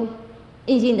同修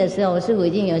印信的时候，师父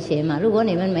已经有写嘛。如果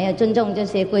你们没有尊重这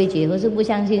些规矩，或是不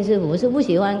相信师父，是不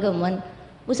喜欢跟我们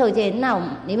不受戒，那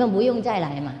你们不用再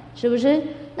来嘛，是不是？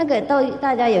那个都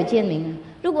大家有见明啊。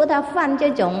如果他犯这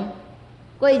种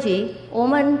规矩，我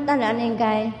们当然应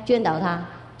该劝导他，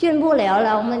劝不了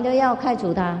了，我们就要开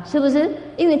除他，是不是？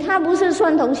因为他不是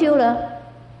算同修了，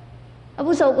他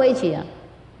不守规矩啊。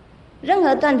任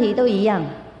何断题都一样，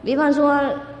比方说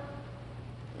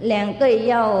两队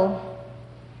要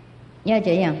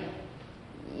怎样？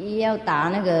要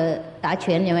打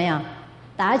拳有没有？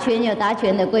打拳有打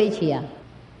拳的规矩啊。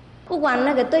不管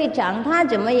那个队长他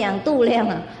怎么样度量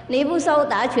啊，你不守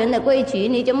打拳的规矩，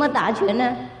你怎么打拳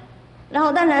呢？然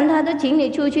后当然他就请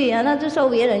你出去啊，那就收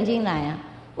别人进来啊，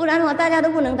不然的话大家都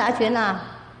不能打拳啊。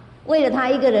为了他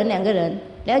一个人两个人，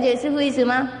了解师父意思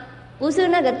吗？不是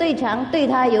那个队长对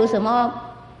他有什么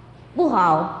不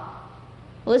好。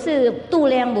不是度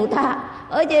量不大，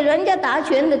而且人家打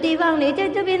拳的地方，你在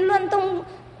这边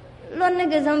乱那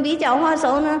个什么比较花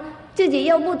手呢？自己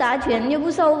又不打拳，又不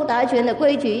守打拳的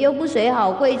规矩，又不学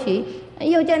好规矩，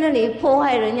又在那里破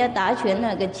坏人家打拳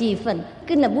那个气氛，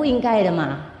根本不应该的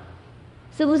嘛，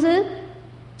是不是？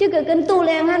这个跟度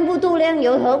量和不度量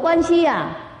有何关系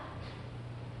啊？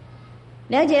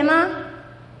了解吗？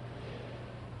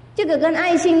这个跟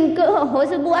爱心或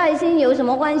是不爱心有什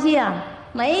么关系啊？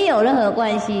没有任何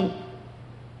关系。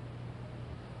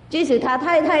即使他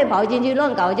太太跑进去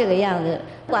乱搞这个样子，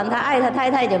管他爱他太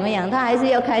太怎么样，他还是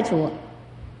要开除，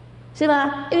是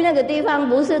吧？因为那个地方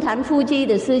不是谈夫妻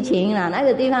的事情啦，那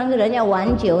个地方是人家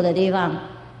玩酒的地方，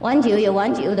玩酒有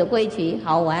玩酒的规矩，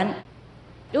好玩。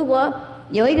如果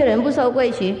有一个人不守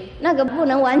规矩，那个不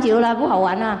能玩酒了，不好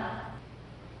玩啊。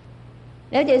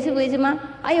了解是不是吗？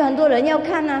还有很多人要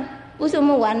看啊。不是我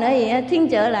们玩而已啊，听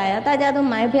者来啊，大家都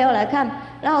买票来看，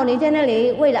然后你在那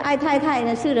里为了爱太太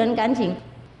的私人感情，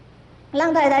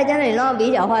让太太在那里乱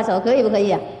比较花手，可以不可以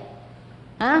啊？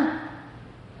啊？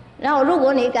然后如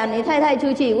果你赶你太太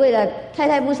出去，为了太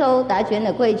太不守达权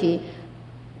的规矩，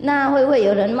那会不会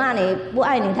有人骂你不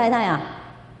爱你太太啊？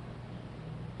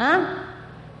啊？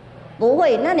不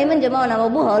会，那你们怎么那么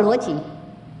不合逻辑？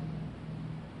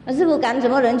那师父赶什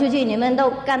么人出去，你们都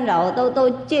干扰，都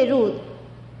介入，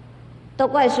都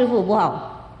怪师父不好。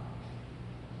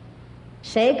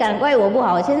谁敢怪我不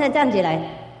好？现在站起来，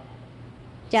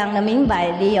讲得明白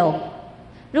理由。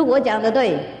如果讲得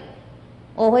对，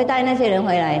我会带那些人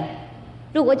回来；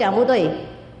如果讲不对，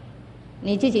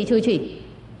你自己出去。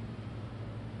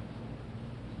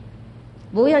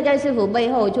不要在师父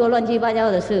背后做乱七八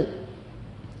糟的事，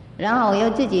然后要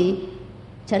自己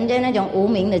沉在那种无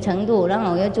明的程度，然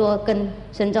后要做更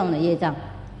深重的业障。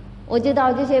我知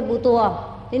道这些不多，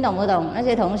听懂不懂？那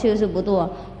些同修是不多，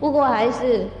不过还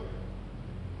是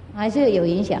有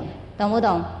影响，懂不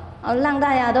懂？让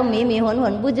大家都迷迷混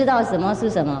混，不知道什么是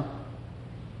什么，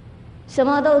什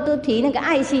么都提那个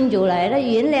爱心出来，那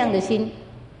原谅的心。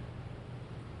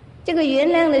这个原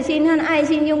谅的心和爱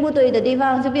心用不对的地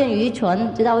方，就变愚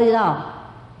蠢，知道不知道？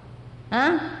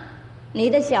啊？你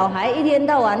的小孩一天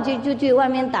到晚就去外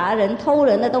面打人、偷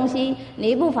人的东西，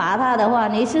你不罚他的话，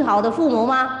你是好的父母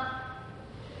吗？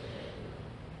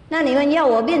那你们要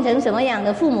我变成什么样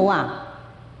的父母啊？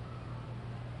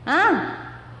啊？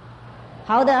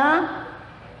好的啊，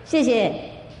谢谢。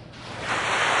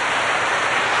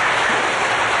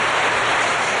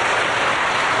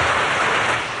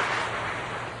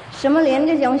什么连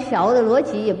这种小的逻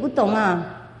辑也不懂啊？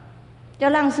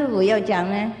要让师父要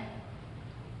讲呢？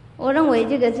我认为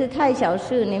这个是太小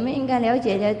事，你们应该了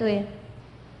解才对。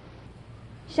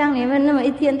像你们那么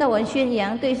一天到晚宣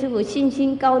扬对师父信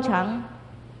心高涨，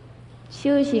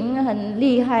修行很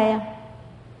厉害啊，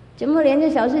怎么连这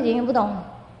小事情也不懂？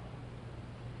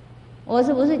我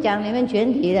是不是讲你们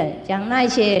全体的，讲那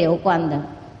些有关的，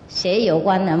谁有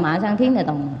关的马上听得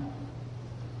懂啊？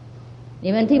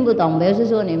你们听不懂，表示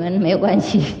说你们没有关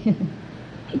系，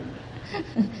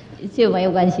就没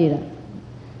有关系了。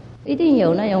一定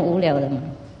有那种无聊的嘛，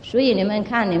所以你们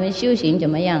看你们修行怎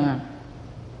么样啊？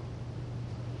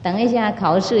等一下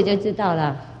考试就知道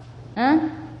了。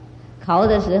考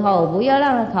的时候不要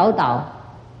让他考倒，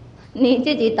你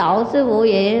自己倒师父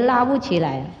也拉不起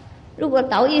来。如果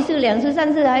倒1次、2次、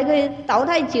3次还可以，倒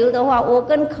太久的话，我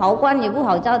跟考官也不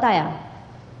好交代啊。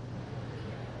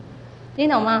听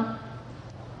懂吗？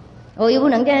我又不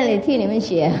能在那里替你们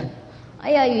写，哎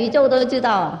呀，宇宙都知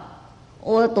道，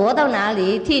我躲到哪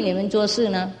里替你们做事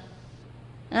呢？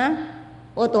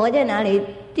我躲在哪里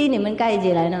替你们盖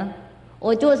起来呢？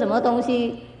我做什么东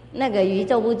西，那个宇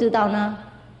宙不知道呢？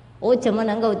我怎么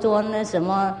能够做那什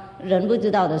么人不知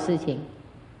道的事情？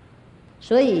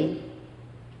所以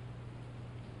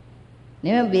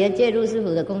你们别介入师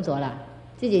父的工作了，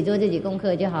自己做自己功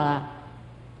课就好了，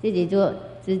自己做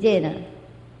直接的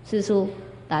吃书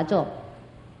打坐，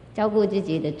照顾自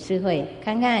己的智慧，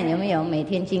看看有没有每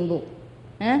天进步。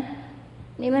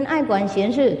你们爱管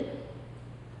闲事，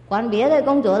管别的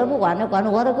工作都不管，管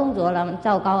我的工作了，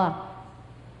糟糕啊！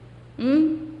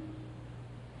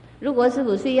如果师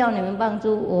父需要你们帮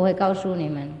助，我会告诉你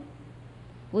们；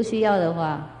不需要的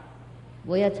话，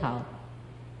不要吵。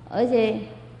而且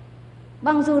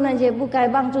帮助那些不该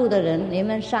帮助的人，你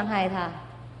们伤害他，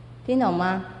听懂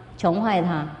吗？宠坏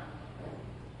他，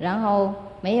然后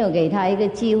没有给他一个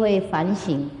机会反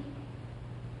省。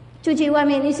出去外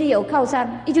面你是有靠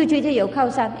山，一出去就有靠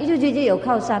山，一出去就有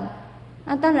靠山。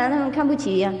那当然他们看不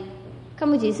起呀，看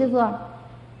不起师父啊。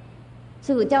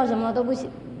师父叫什么都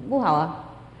不好啊。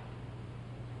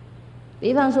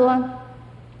比方说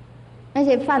那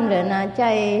些犯人啊，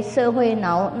在社会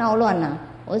闹乱啊，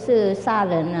或是杀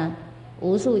人啊，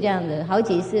无数这样的好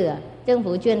几次啊，政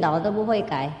府劝导都不会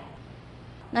改，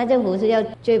那政府是要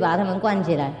追把他们关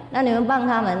起来，那你们帮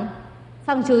他们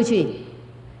放出去，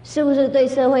是不是对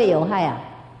社会有害啊？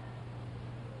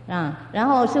然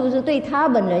后是不是对他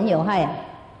本人有害啊？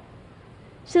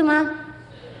是吗？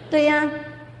对呀，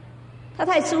他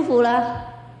太舒服了，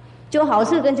做好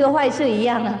事跟做坏事一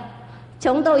样啊，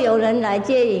从都有人来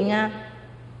接引啊，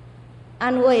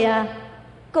安慰啊，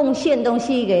贡献东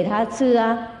西给他吃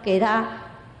啊，给他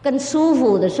更舒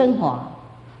服的生活，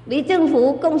比政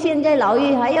府贡献在牢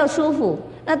狱还要舒服，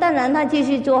那当然他继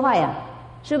续做坏啊，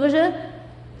是不是？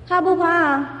他不怕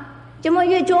啊，怎么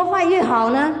越做坏越好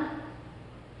呢？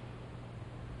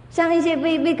像一些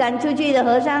被赶出去的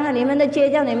和尚啊，你们的接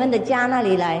到你们的家那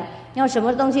里来，要什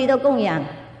么东西都供养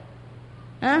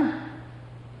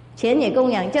钱也供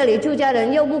养，这里出家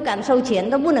人又不敢收钱，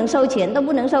都不能收钱，都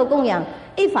不能收供养，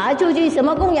一罚出去什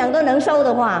么供养都能收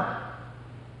的话，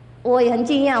我也很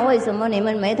惊讶，为什么你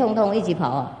们没通通一起跑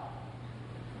啊？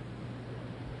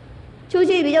出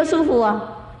去比较舒服啊，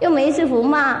又没师父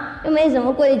骂，又没什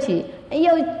么规矩，又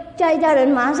在家人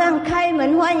马上开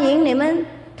门欢迎你们，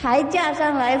抬架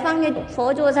上来放在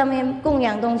佛桌上面供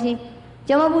养东西，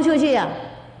怎么不出去啊？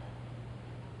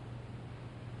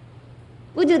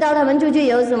不知道他们出去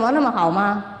有什么那么好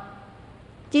吗？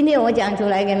今天我讲出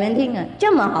来给你们听啊，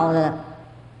这么好的，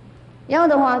要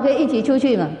的话可以一起出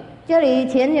去嘛。这里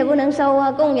钱也不能收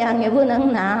啊，供养也不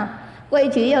能拿，规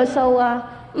矩要收啊。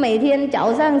每天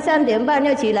早上3点半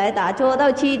要起来打坐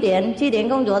到7点，7点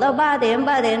工作到8点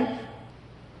，8点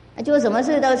做什么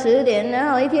事到10点，然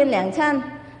后一天2餐，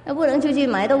不能出去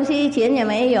买东西，钱也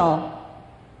没有。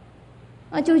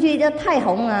出去就太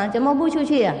红啊，怎么不出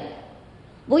去啊？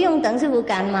不用等师父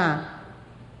赶嘛，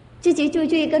自己出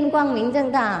去更光明正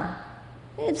大，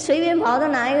随便跑到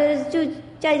哪一个就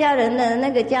在家人的那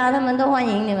个家，他们都欢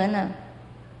迎你们呢，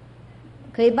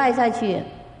可以拜下去，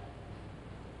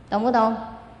懂不懂？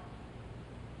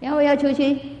要不要出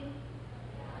去？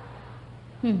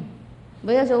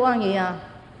不要说妄语啊！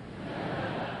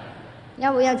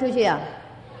要不要出去啊？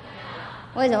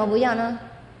为什么不要呢？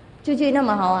出去那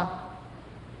么好啊？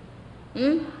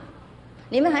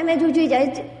你们还没出去才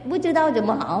不知道怎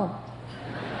么好。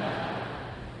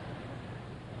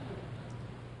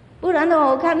不然的话，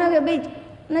我看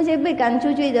那些被赶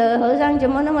出去的和尚怎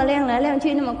么那么亮来亮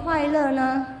去，那么快乐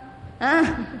呢？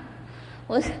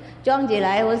我装起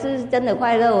来，我是真的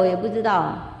快乐，我也不知道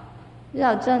啊，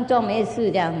要装没事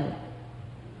这样子，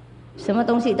什么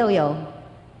东西都有。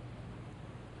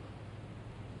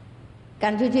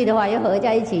赶出去的话，又合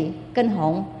在一起更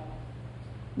红。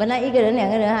本来1个人2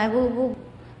个人还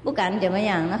不敢怎么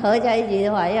样，那合在一起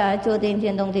的话，要做惊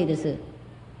天动地的事。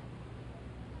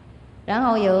然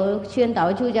后有宣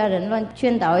导出家人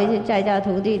宣导一些在家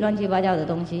徒弟乱七八糟的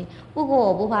东西。不过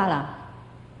我不怕啦，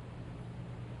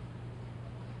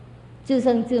自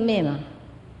生自灭嘛。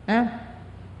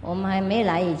我们还没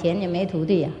来以前也没徒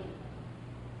弟啊。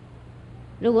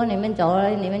如果你们走了，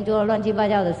你们做了乱七八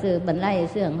糟的事，本来也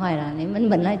是很坏了。你们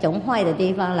本来从坏的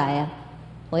地方来啊，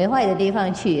毁坏的地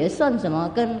方去，算什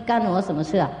么？干我什么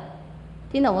事啊？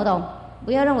听懂不懂？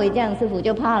不要认为这样师父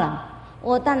就怕了。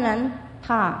我当然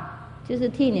怕，就是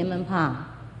替你们怕，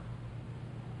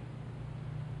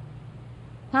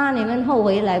怕你们后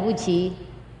悔来不及，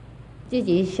自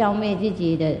己消灭自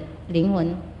己的灵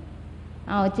魂，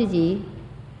然后自己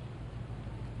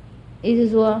意思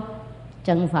说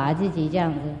惩罚自己这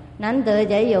样子，难得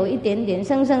才有一点点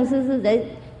生生世世才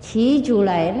起出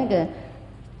来那个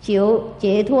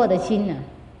解脱的心啊，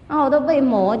然后都被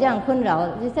魔这样困扰，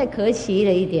再可惜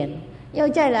了一点。要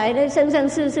再来的生生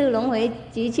世世轮回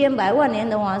几千百万年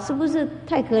的话，是不是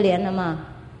太可怜了嘛？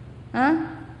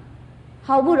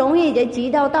好不容易才集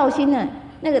到道心了，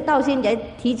那个道心才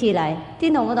提起来，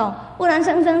听懂不懂？不然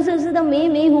生生世世都迷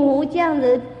迷糊糊这样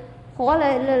子活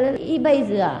了一辈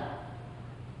子啊，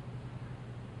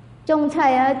种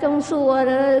菜啊，种树啊，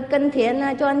耕田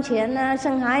啊，赚钱啊，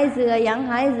生孩子啊，养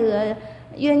孩子啊，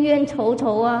冤冤仇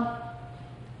仇啊，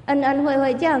恩恩惠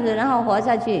惠这样子，然后活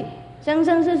下去，生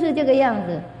生世世这个样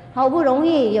子，好不容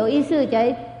易有一次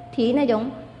才提那种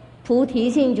菩提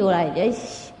心出来，才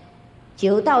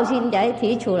求道心才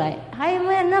提出来，还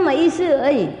没有那么一次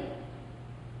而已。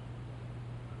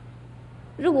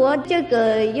如果这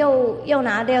个又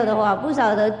拿掉的话，不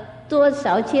晓得多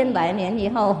少千百年以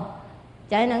后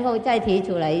才能够再提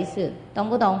出来一次，懂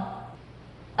不懂？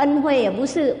恩惠也不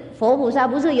是佛菩萨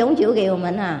不是永久给我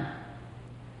们啊，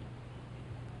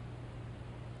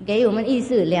给我们1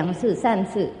次、2次、3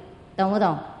次，懂不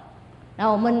懂？然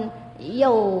后我们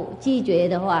又拒绝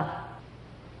的话，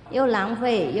又浪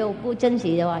费又不珍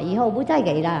惜的话，以后不再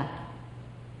给了。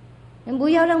你不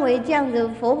要认为这样子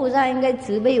佛菩萨应该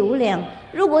慈悲无量，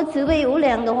如果慈悲无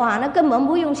量的话，那根本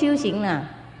不用修行了，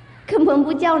根本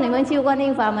不叫你们修观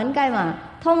音法门干嘛？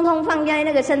通通放在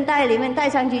那个身带里面带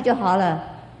上去就好了，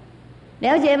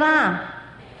了解吗？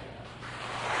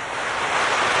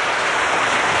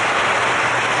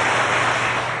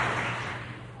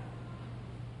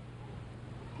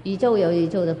宇宙有宇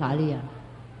宙的法律啊，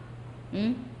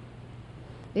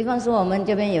比方说我们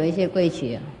这边有一些规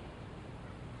矩啊，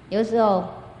有时候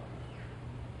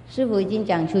师父已经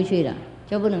讲出去了，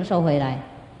就不能收回来，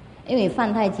因为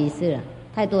犯太几次了，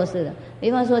太多事了。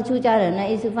比方说出家人呢，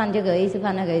一次犯这个，一次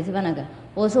犯那个，一次犯那个，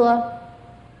我说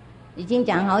已经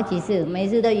讲好几次，每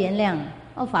次都原谅，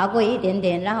罚过一点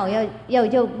点，然后要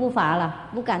就不罚了，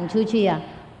不敢出去啊。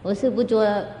我是不做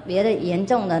别的严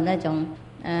重的那种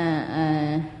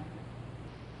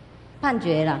判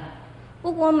决了。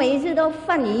不过每一次都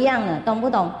犯一样了，懂不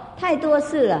懂？太多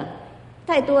事了，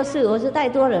太多事，我是太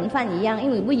多人犯一样，因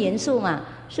为不严肃嘛，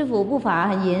师父不罚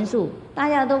很严肃，大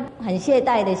家都很懈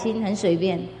怠的心，很随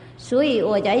便。所以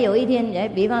我假如有一天，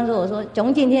比方说我说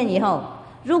从今天以后，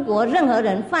如果任何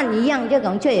人犯一样这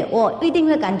种罪，我一定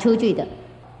会赶出去的，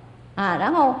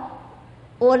然后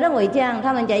我认为这样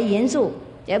他们才严肃，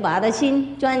才把他的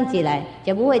心专起来，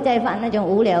就不会再犯那种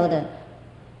无聊的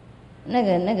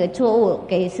那个错误，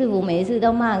给师父每一次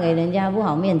都骂给人家不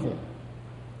好面子。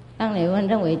让你们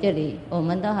认为这里我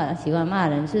们都很喜欢骂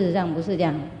人，事实上不是这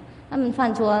样，他们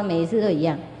犯错每一次都一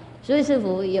样。所以师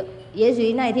父也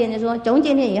许那一天就说，从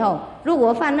今天以后，如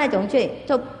果犯那种罪，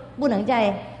就不能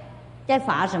再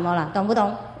罚什么了，懂不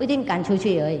懂？一定赶出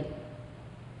去而已。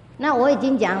那我已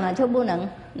经讲了，就不能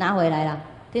拿回来了，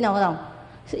听懂不懂？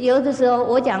有的时候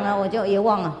我讲了，我就也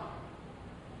忘了。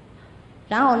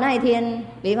然后那一天，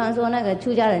比方说那个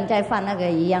出家人在犯那个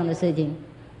一样的事情，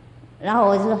然后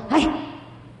我就说，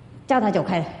叫他走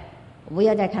开了，我不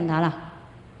要再看他了，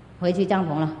回去帐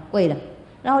篷了，跪了。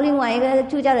然后另外一个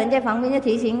出家人在旁边就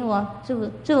提醒我，师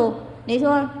父，你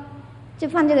说就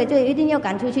犯这个罪一定要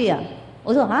赶出去啊？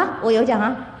我说我有讲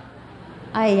啊。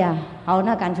哎呀，好，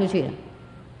那赶出去了，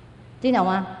听懂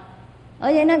吗？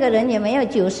而且那个人也没有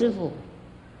求师父，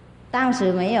当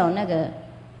时没有那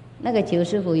个求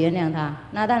师父原谅他，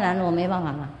那当然我没办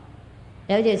法了。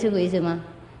了解师父意思吗？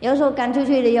有时候赶出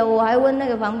去了以后，我还问那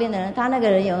个旁边的人，他那个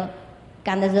人有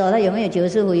赶的时候，他有没有求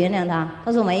师父原谅他？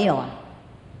他说没有啊。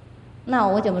那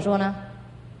我怎么说呢？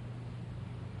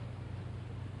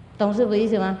懂师父意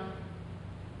思吗？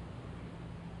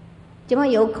怎么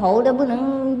有口的不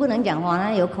能讲话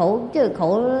呢？有口这个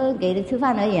口给他吃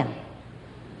饭而已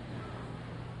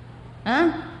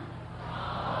啊？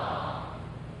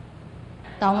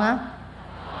懂啊？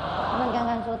他们刚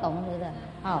刚说懂是不是？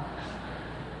好。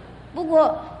不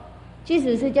过其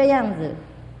实是这样子，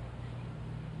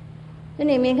就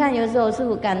你没看，有时候师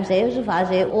父赶谁又是罚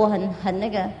谁，我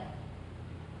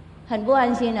很不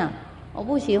安心啊，我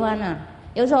不喜欢啊。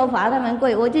有时候罚他们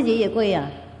跪，我自己也跪啊，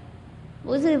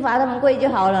不是罚他们跪就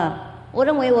好了。我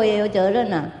认为我也有责任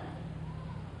啊，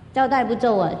交代不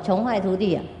周啊，穷坏徒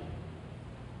弟啊，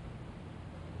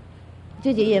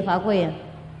自己也罚跪啊。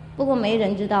不过没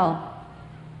人知道，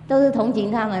都是同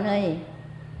情他们而已，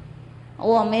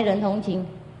我没人同情。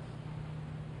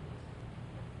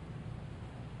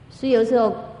所以有时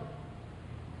候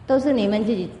都是你们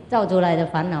自己造出来的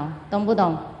烦恼，懂不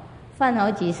懂？犯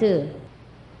好几次，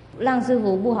让师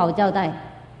父不好交代，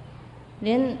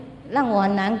连让我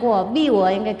很难过，逼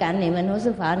我应该赶你们，或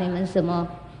是罚你们什么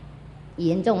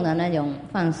严重的那种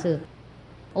方式，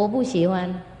我不喜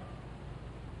欢。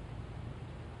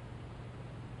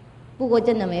不过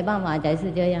真的没办法才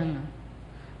是这样啊，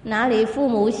哪里父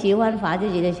母喜欢罚自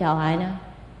己的小孩呢？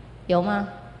有吗？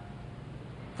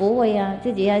不会啊，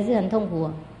自己还是很痛苦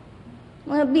啊。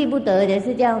那逼不得也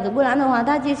是这样子，不然的话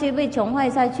他继续被穷坏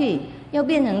下去，要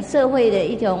变成社会的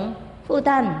一种负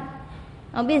担，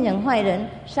然后变成坏人，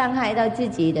伤害到自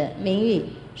己的名誉，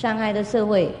伤害到社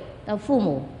会，到父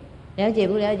母，了解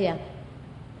不了解？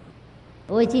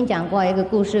我已经讲过一个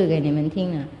故事给你们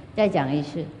听了，再讲一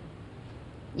次。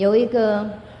有一个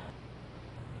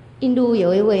印度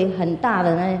有一位很大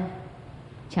的那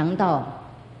强盗，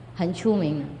很出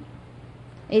名的，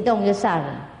一动就杀人，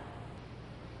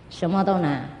什么都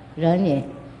拿，人也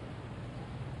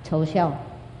丑笑，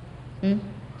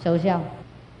丑笑。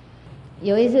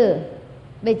有一次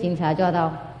被警察抓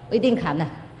到，一定砍了。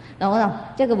然后呢，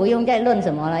这个不用再论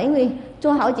什么了，因为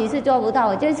抓好几次抓不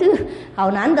到，这次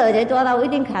好难得才抓到，一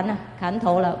定砍了，砍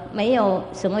头了，没有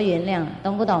什么原谅，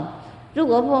懂不懂？如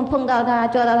果碰到他，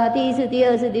抓到他第一次、第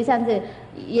二次、第三次，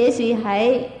也许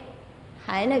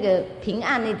还那个平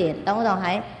安一点，懂不懂？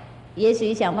还也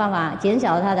许想办法减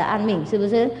少他的安命，是不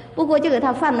是？不过这个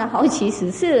他犯了好几十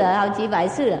次了，好几百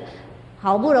次了，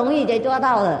好不容易才抓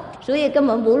到了，所以根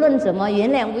本不论什么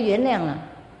原谅不原谅了。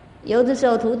有的时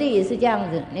候徒弟也是这样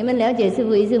子，你们了解师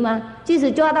父意思吗？即使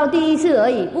抓到第一次而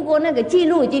已，不过那个记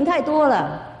录已经太多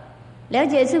了，了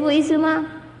解师父意思吗？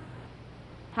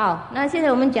好，那现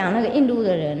在我们讲那个印度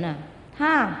的人啊，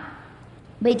他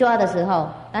被抓的时候，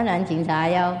当然警察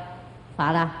要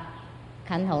罚他，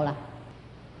砍头了，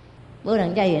不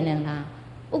能再原谅他。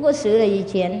不过死了以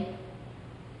前，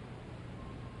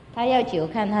他要求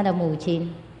看他的母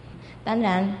亲，当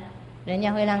然人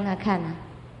家会让他看啊。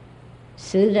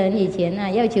死人以前啊，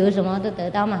要求什么都得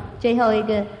到嘛，最后一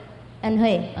个恩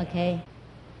惠 ，OK。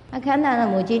他看他的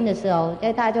母亲的时候，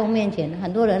在大众面前，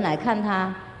很多人来看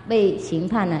他被刑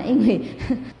判了，因为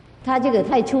他这个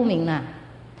太出名了，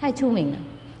太出名了，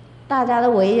大家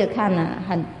都围着看了，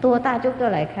很多大众都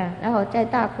来看，然后在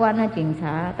大官啊、警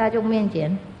察、大众面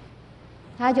前，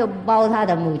他就抱他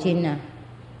的母亲了，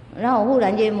然后忽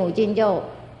然间母亲就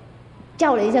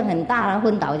叫了一声很大，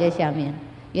昏倒在下面。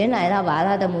原来他把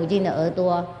他的母亲的耳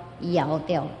朵咬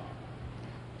掉了，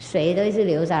水都是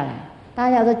流下来，大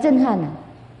家都震撼了，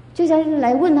就想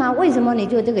来问他为什么你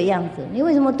就这个样子，你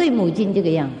为什么对母亲这个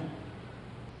样子？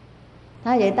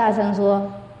他也大声说，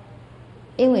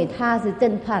因为他是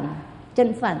正犯，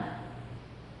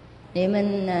你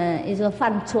们一说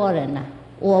犯错人了，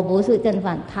我不是正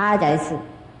犯，他才是。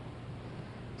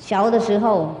小的时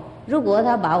候如果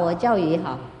他把我教育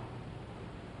好，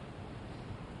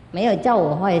没有教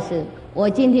我坏事，我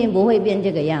今天不会变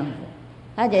这个样子。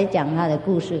他在讲他的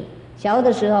故事，小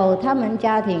的时候他们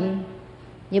家庭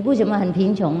也不怎么很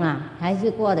贫穷啦，还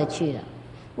是过得去的。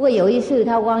不过有一次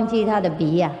他忘记他的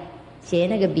笔呀，写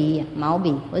那个笔毛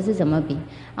笔或是什么笔，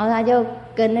然后他就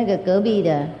跟那个隔壁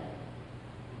的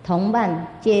同伴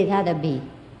借他的笔，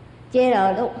借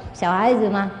了小孩子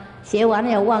嘛，写完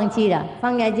了忘记了，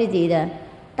放在自己的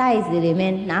袋子里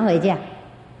面拿回家。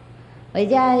回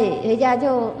家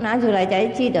就拿出来才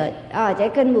记得啊，才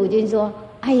跟母亲说，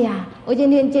哎呀，我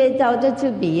今天借到这支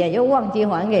笔又忘记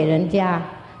还给人家，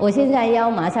我现在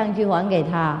要马上去还给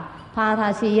他，怕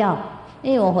他需要，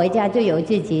因为我回家就有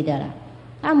自己的了。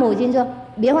他母亲说，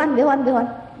别还，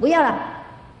不要了，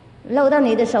漏到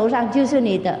你的手上就是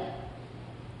你的，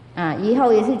啊，以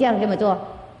后也是这样这么做，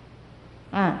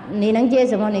啊，你能借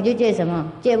什么你就借什么，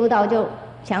借不到就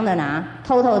抢着拿，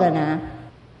偷偷的拿，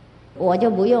我就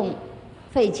不用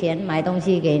费钱买东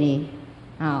西给你。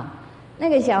好，那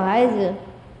个小孩子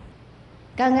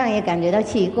刚刚也感觉到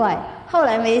奇怪，后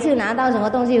来每一次拿到什么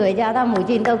东西回家，他母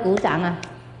亲都鼓掌啊，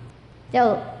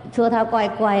就说他乖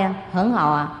乖啊，很好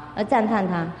啊，赞叹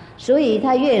他，所以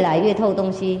他越来越偷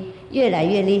东西，越来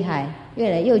越厉害，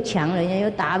越来又抢人家，又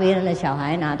打别人的小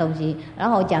孩拿东西，然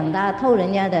后长大偷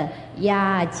人家的鸭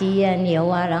啊、鸡啊、牛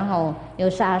啊，然后又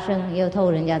杀生，又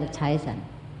偷人家的财产，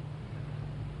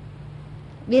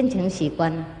变成习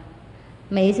惯了。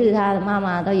每一次他的妈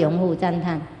妈都拥护赞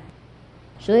叹，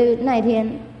所以那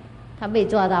天他被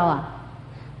抓到啊，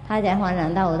他才恍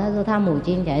然大悟，他说他母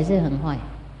亲才是很坏，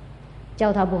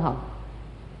教他不好。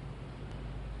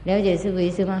了解师父意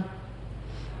思吗？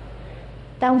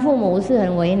当父母是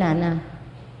很为难啊，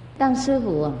当师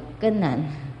父啊更难，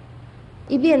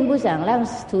一边不想让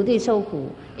徒弟受苦，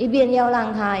一边要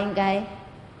让他应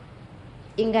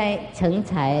该成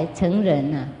才成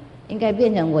人啊，应该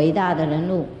变成伟大的人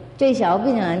物，最小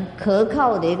变成可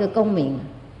靠的一个公民。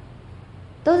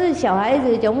都是小孩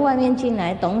子从外面进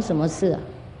来，懂什么事啊？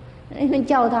因为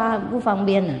教他不方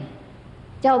便啊，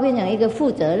教变成一个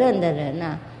负责任的人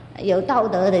啊，有道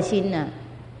德的心啊，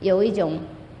有一种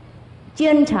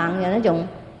坚强，有那种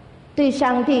对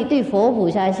上帝、对佛菩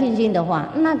萨信心的话，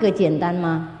那个简单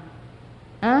吗？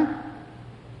啊？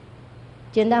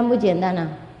简单不简单啊？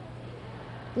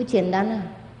不简单啊！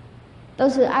都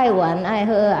是爱玩、爱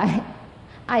喝、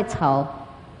爱吵，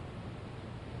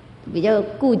比较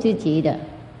顾自己的，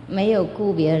没有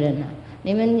顾别人啊。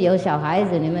你们有小孩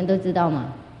子，你们都知道吗？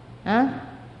啊？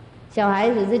小孩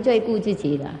子是最顾自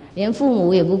己的，连父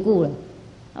母也不顾了。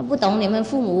不懂你们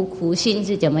父母苦心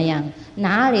是怎么样，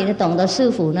哪里懂得师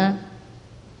父呢？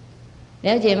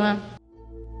了解吗？